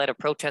recently led a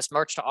protest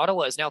march to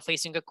Ottawa is now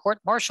facing a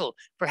court-martial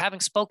for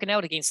having spoken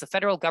out against the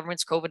federal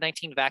government's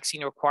COVID-19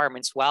 vaccine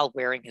requirements while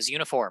wearing his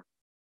uniform.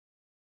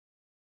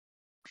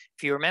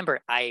 If you remember,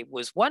 I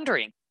was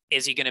wondering,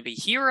 is he going to be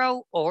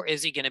hero or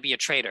is he going to be a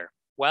traitor?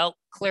 Well,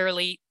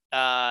 clearly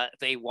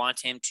they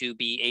want him to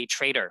be a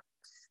traitor.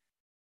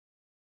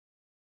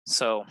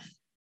 So,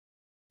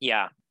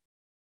 yeah.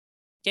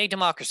 Yay,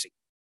 democracy.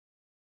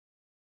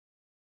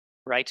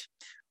 Right?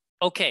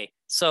 Okay,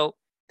 so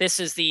this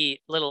is the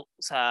little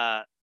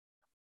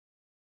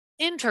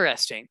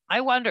interesting.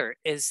 I wonder,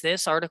 is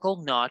this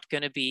article not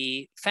going to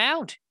be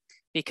found?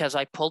 Because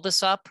I pulled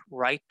this up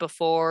right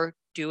before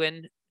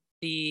doing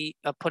the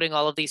putting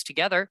all of these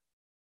together.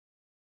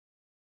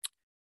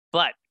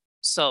 But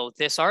so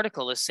this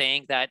article is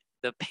saying that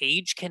the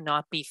page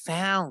cannot be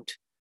found.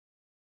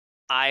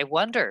 I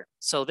wonder.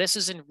 So this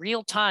is in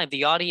real time.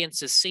 The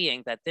audience is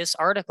seeing that this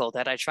article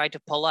that I tried to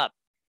pull up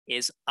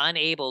is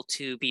unable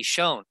to be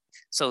shown.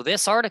 So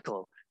this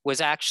article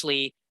was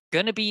actually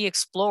going to be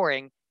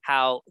exploring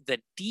how the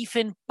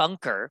Defen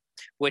Bunker,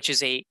 which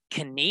is a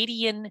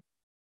Canadian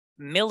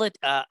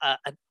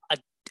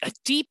a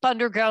deep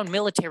underground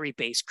military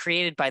base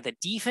created by the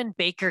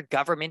Diefenbaker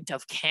government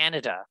of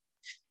Canada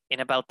in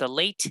about the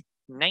late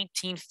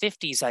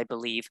 1950s, I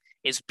believe,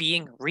 is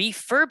being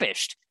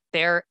refurbished.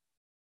 They're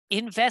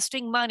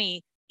investing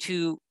money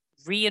to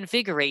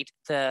reinvigorate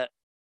the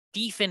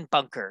defense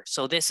bunker.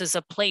 So this is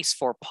a place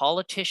for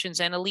politicians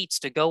and elites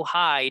to go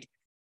hide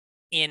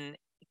in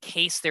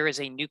case there is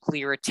a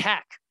nuclear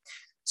attack.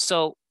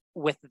 So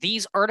with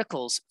these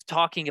articles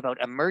talking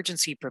about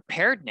emergency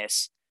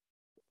preparedness,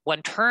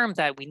 one term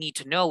that we need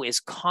to know is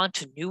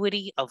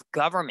continuity of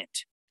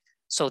government.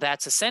 So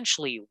that's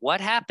essentially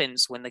what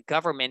happens when the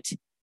government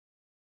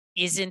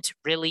isn't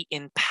really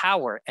in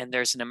power and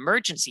there's an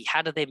emergency.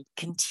 How do they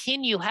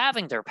continue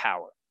having their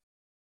power?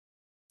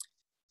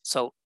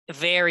 So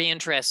very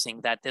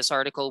interesting that this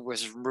article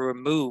was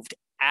removed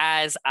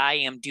as I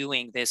am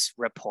doing this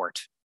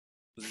report.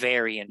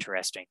 Very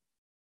interesting.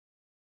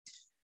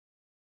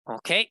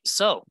 Okay,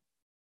 so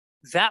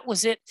that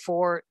was it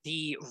for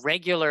the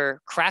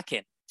regular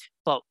Kraken.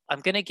 But I'm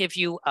going to give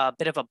you a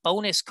bit of a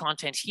bonus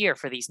content here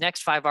for these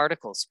next 5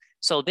 articles.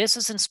 So this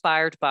is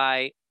inspired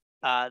by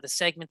the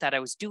segment that I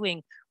was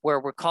doing where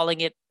we're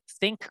calling it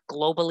Think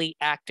Globally,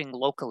 Acting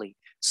Locally.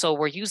 So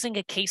we're using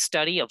a case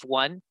study of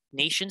one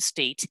nation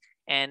state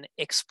and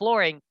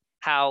exploring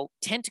how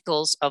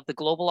tentacles of the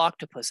global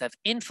octopus have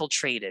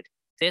infiltrated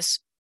this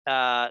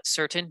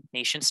certain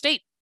nation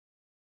state.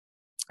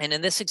 And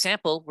in this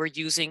example, we're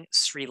using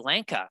Sri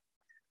Lanka.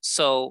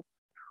 So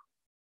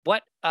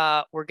what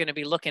we're going to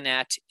be looking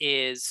at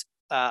is,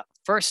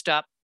 first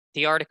up,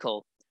 the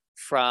article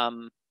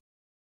from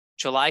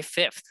July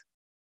 5th,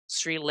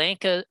 Sri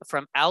Lanka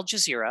from Al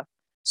Jazeera.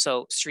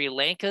 So Sri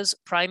Lanka's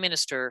Prime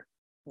Minister,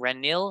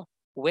 Ranil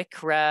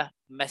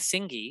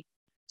Wickremesinghe,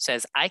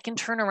 says, I can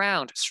turn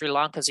around Sri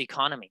Lanka's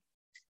economy.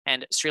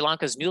 And Sri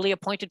Lanka's newly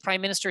appointed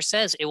Prime Minister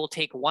says it will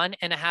take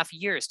 1.5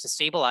 years to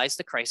stabilize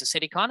the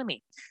crisis-hit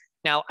economy.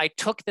 Now, I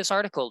took this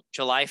article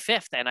July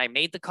 5th and I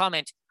made the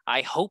comment,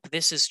 I hope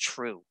this is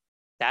true.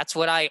 That's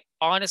what I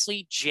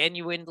honestly,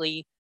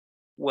 genuinely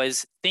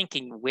was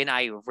thinking when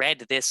I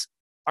read this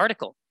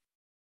article.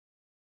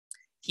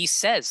 He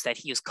says that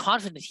he is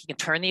confident he can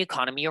turn the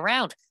economy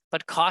around,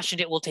 but cautioned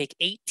it will take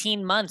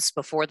 18 months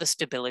before the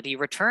stability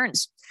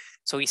returns.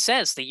 So he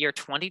says the year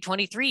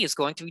 2023 is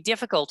going to be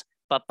difficult,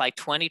 but by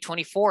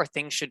 2024,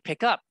 things should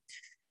pick up.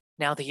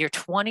 Now, the year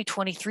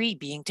 2023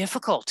 being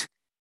difficult,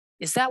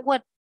 is that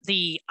what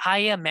the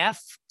IMF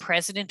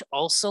president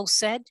also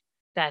said,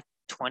 that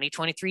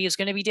 2023 is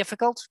going to be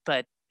difficult?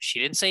 But she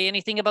didn't say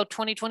anything about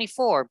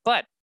 2024,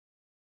 but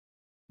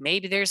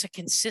maybe there's a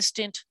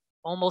consistent,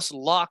 almost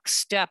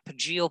lockstep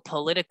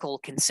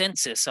geopolitical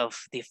consensus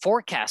of the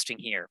forecasting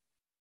here.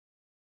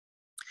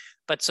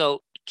 But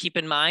so keep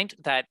in mind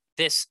that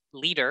this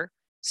leader,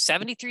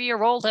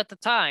 73-year-old at the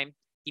time,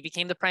 he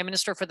became the prime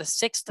minister for the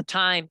 6th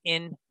time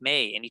in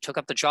May, and he took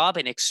up the job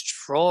in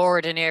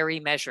extraordinary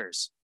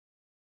measures.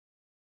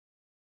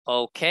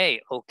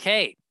 Okay,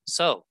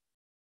 so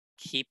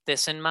keep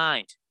this in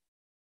mind.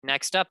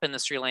 Next up in the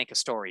Sri Lanka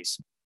stories.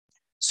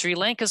 Sri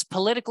Lanka's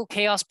political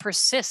chaos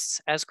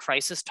persists as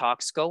crisis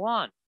talks go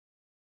on.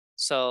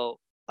 So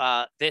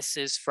this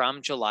is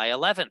from July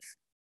 11th.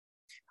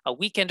 A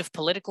weekend of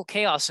political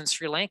chaos in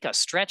Sri Lanka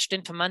stretched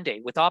into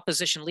Monday, with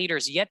opposition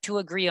leaders yet to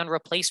agree on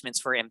replacements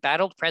for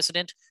embattled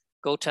President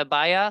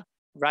Gotabaya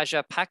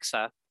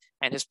Rajapaksa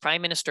and his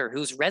prime minister,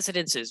 whose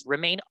residences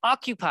remain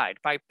occupied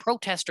by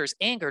protesters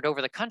angered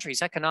over the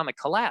country's economic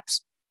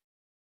collapse.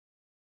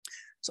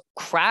 So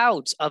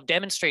crowds of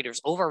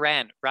demonstrators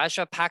overran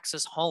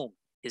Rajapaksa's home,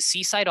 his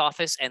seaside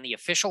office, and the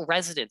official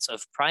residence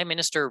of Prime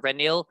Minister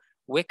Ranil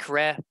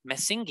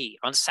Wickremesinghe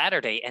on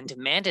Saturday, and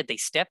demanded they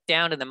step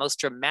down in the most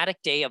dramatic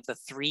day of the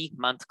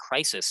 3-month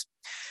crisis.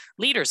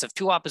 Leaders of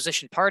 2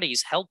 opposition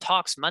parties held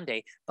talks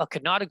Monday, but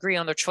could not agree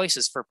on their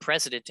choices for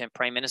president and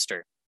prime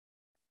minister.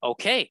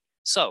 Okay,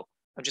 so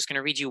I'm just going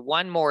to read you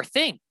one more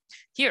thing.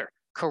 Here,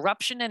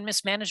 corruption and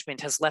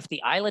mismanagement has left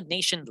the island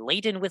nation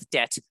laden with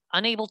debt,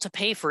 unable to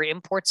pay for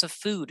imports of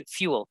food,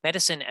 fuel,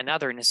 medicine, and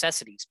other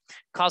necessities,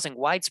 causing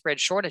widespread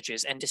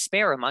shortages and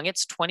despair among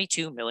its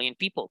 22 million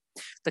people.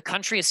 The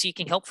country is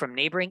seeking help from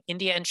neighboring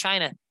India and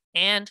China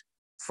and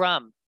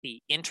from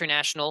the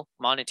International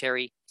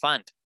Monetary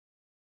Fund.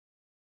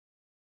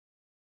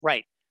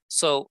 Right,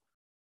 so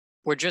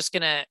we're just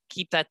going to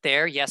keep that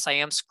there. Yes, I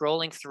am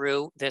scrolling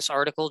through this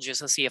article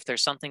just to see if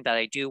there's something that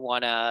I do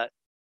want to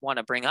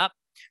bring up.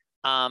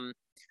 I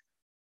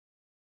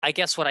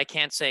guess what I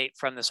can say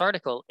from this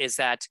article is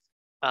that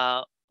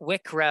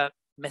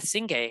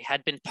Wickremesinghe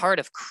had been part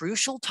of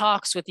crucial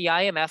talks with the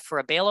IMF for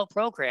a bailout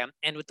program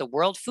and with the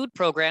World Food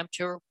Program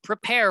to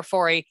prepare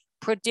for a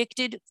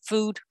predicted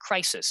food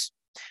crisis.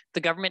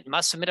 The government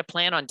must submit a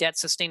plan on debt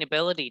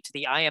sustainability to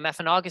the IMF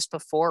in August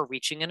before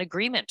reaching an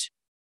agreement.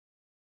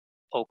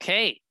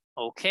 Okay,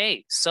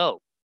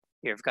 so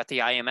here we've got the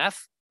IMF,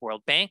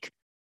 World Bank,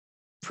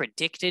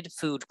 predicted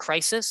food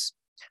crisis,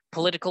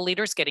 political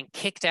leaders getting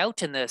kicked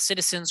out and the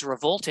citizens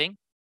revolting.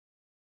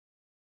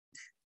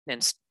 Then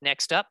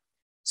next up,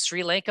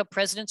 Sri Lanka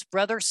president's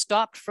brother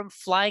stopped from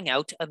flying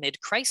out amid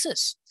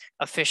crisis.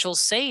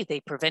 Officials say they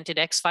prevented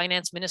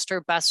ex-finance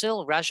minister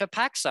Basil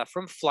Rajapaksa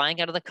from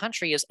flying out of the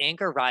country as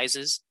anger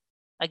rises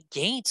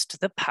against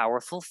the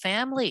powerful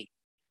family.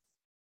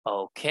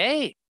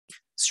 Okay,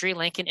 Sri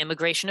Lankan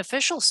immigration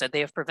officials said they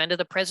have prevented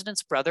the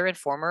president's brother and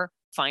former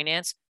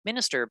finance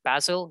minister,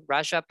 Basil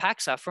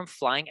Rajapaksa, from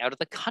flying out of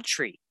the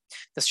country.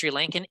 The Sri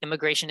Lankan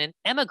Immigration and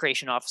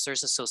Emigration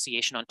Officers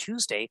Association on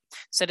Tuesday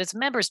said its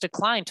members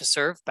declined to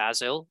serve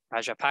Basil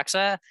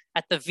Rajapaksa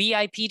at the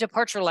VIP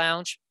departure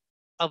lounge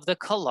of the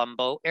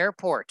Colombo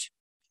airport.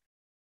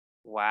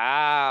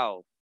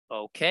 Wow.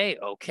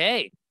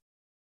 Okay.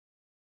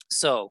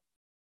 So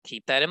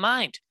keep that in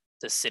mind.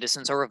 The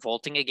citizens are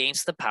revolting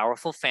against the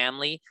powerful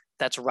family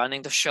that's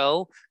running the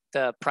show.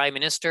 The prime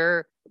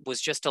minister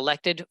was just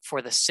elected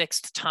for the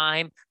 6th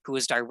time, who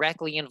is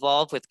directly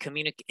involved with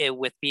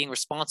being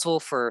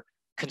responsible for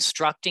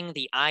constructing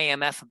the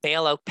IMF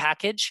bailout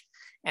package.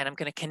 And I'm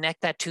going to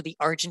connect that to the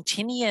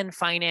Argentinian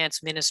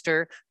finance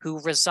minister who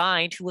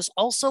resigned, who was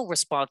also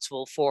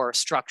responsible for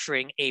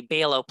structuring a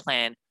bailout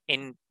plan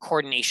in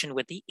coordination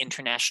with the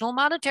International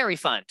Monetary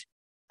Fund.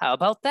 How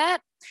about that?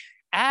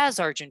 As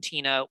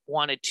Argentina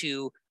wanted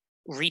to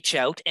reach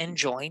out and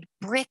join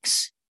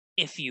BRICS,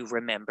 if you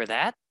remember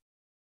that.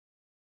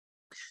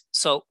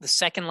 So the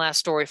second last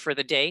story for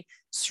the day,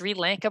 Sri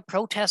Lanka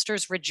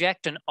protesters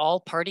reject an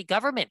all-party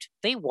government.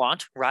 They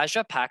want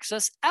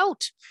Rajapaksa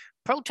out.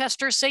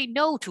 Protesters say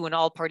no to an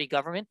all-party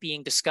government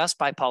being discussed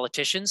by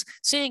politicians,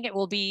 saying it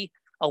will be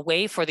a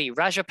way for the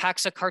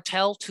Rajapaksa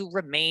cartel to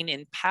remain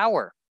in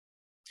power.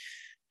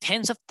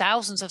 Tens of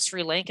thousands of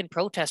Sri Lankan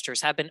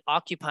protesters have been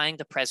occupying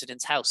the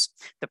president's house,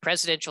 the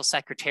presidential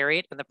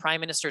secretariat, and the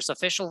prime minister's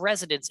official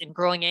residence in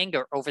growing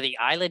anger over the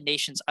island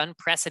nation's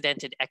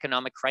unprecedented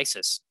economic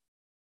crisis.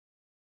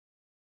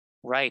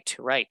 Right.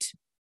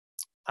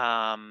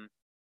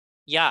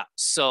 Yeah,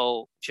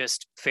 so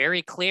just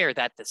very clear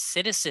that the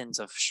citizens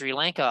of Sri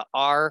Lanka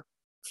are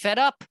fed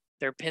up.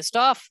 They're pissed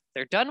off.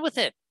 They're done with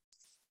it.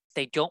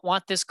 They don't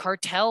want this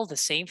cartel, the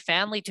same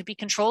family, to be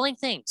controlling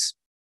things.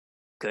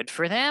 Good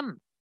for them.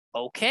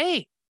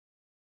 Okay.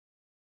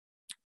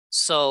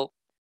 So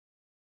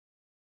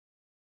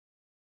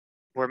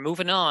we're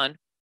moving on.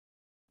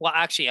 Well,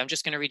 actually, I'm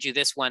just going to read you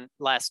this one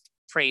last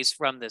phrase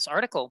from this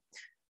article.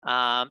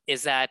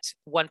 Is that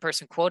one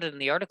person quoted in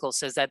the article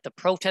says that the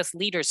protest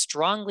leaders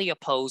strongly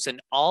oppose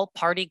an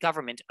all-party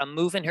government, a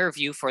move in her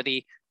view for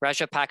the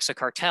Rajapaksa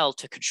cartel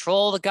to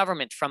control the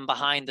government from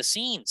behind the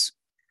scenes.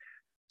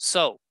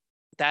 So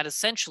that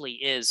essentially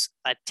is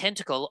a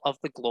tentacle of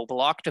the global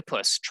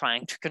octopus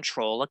trying to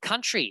control a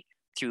country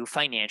through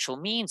financial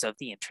means of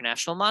the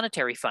International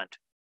Monetary Fund.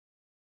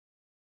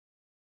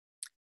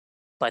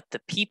 But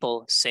the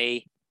people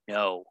say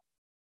no.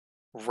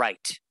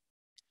 Right.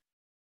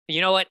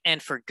 You know what?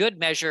 And for good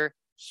measure,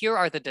 here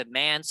are the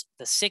demands,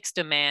 the 6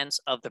 demands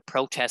of the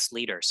protest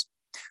leaders.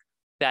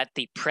 That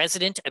the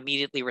president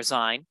immediately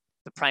resign,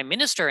 the prime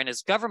minister and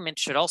his government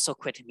should also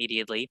quit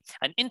immediately.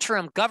 An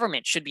interim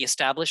government should be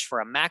established for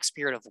a max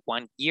period of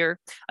 1 year.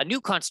 A new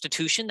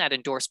constitution that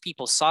endorsed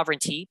people's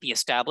sovereignty be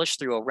established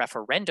through a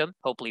referendum,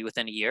 hopefully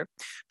within a year.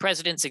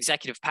 President's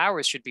executive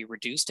powers should be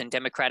reduced and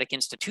democratic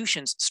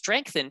institutions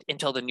strengthened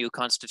until the new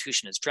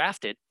constitution is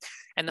drafted.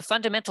 And the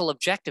fundamental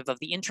objective of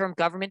the interim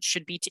government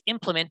should be to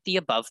implement the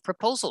above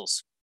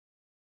proposals.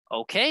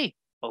 Okay,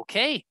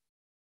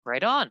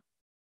 right on.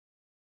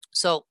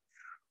 So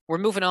we're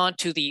moving on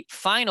to the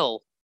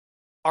final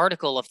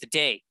article of the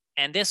day.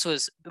 And this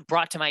was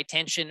brought to my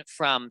attention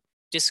from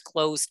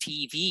Disclose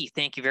TV.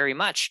 Thank you very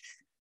much.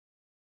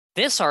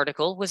 This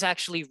article was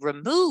actually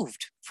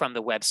removed from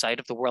the website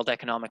of the World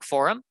Economic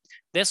Forum.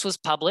 This was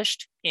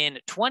published in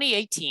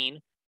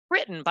 2018,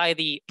 written by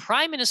the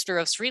Prime Minister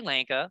of Sri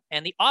Lanka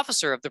and the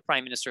officer of the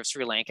Prime Minister of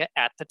Sri Lanka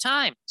at the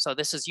time. So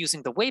this is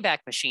using the Wayback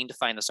Machine to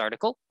find this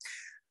article.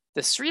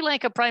 The Sri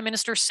Lanka Prime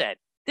Minister said,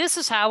 "This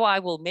is how I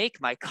will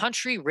make my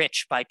country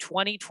rich by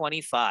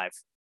 2025.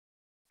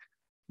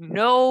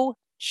 No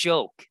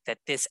joke that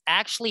this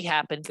actually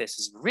happened. This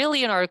is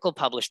really an article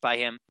published by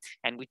him.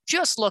 And we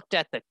just looked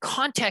at the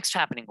context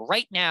happening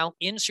right now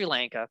in Sri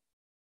Lanka.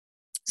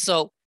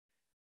 So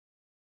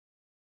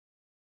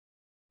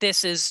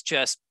this is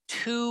just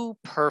too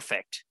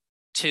perfect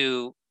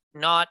to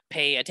not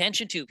pay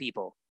attention to,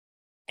 people.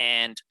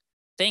 And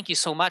thank you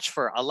so much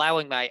for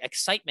allowing my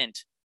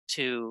excitement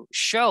to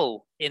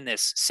show in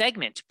this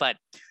segment, but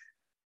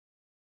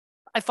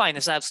I find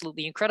this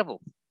absolutely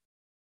incredible.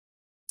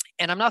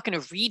 And I'm not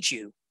going to read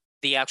you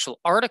the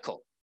actual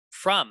article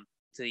from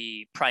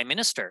the Prime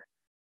Minister.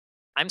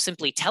 I'm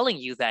simply telling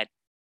you that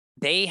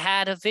they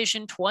had a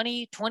Vision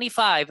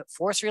 2025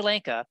 for Sri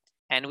Lanka,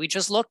 and we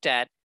just looked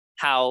at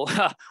how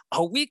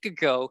a week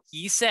ago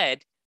he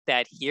said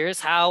that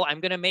here's how I'm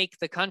going to make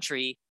the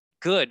country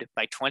good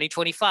by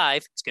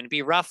 2025. It's going to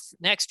be rough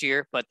next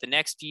year, but the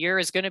next year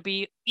is going to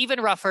be even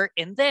rougher,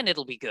 and then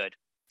it'll be good.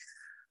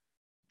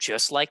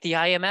 Just like the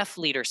IMF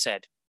leader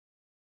said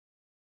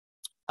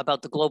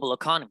about the global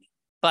economy.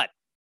 But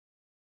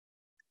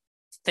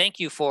thank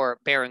you for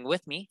bearing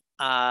with me.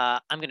 I'm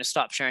going to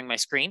stop sharing my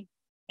screen.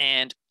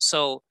 And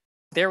so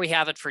there we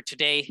have it for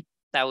today.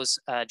 That was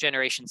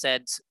Generation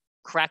Z's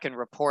Kraken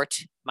report.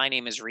 My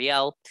name is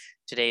Riel.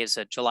 Today is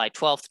July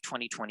 12th,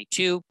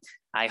 2022.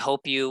 I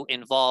hope you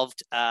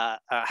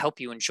hope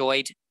you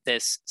enjoyed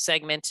this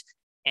segment,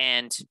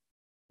 and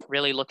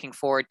really looking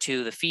forward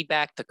to the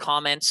feedback, the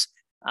comments.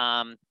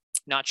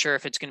 Not sure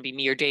if it's going to be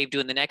me or Dave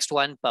doing the next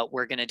one, but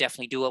we're going to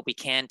definitely do what we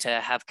can to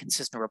have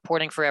consistent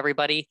reporting for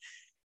everybody,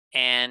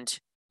 and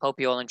hope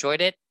you all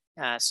enjoyed it.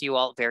 See you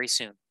all very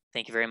soon.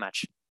 Thank you very much.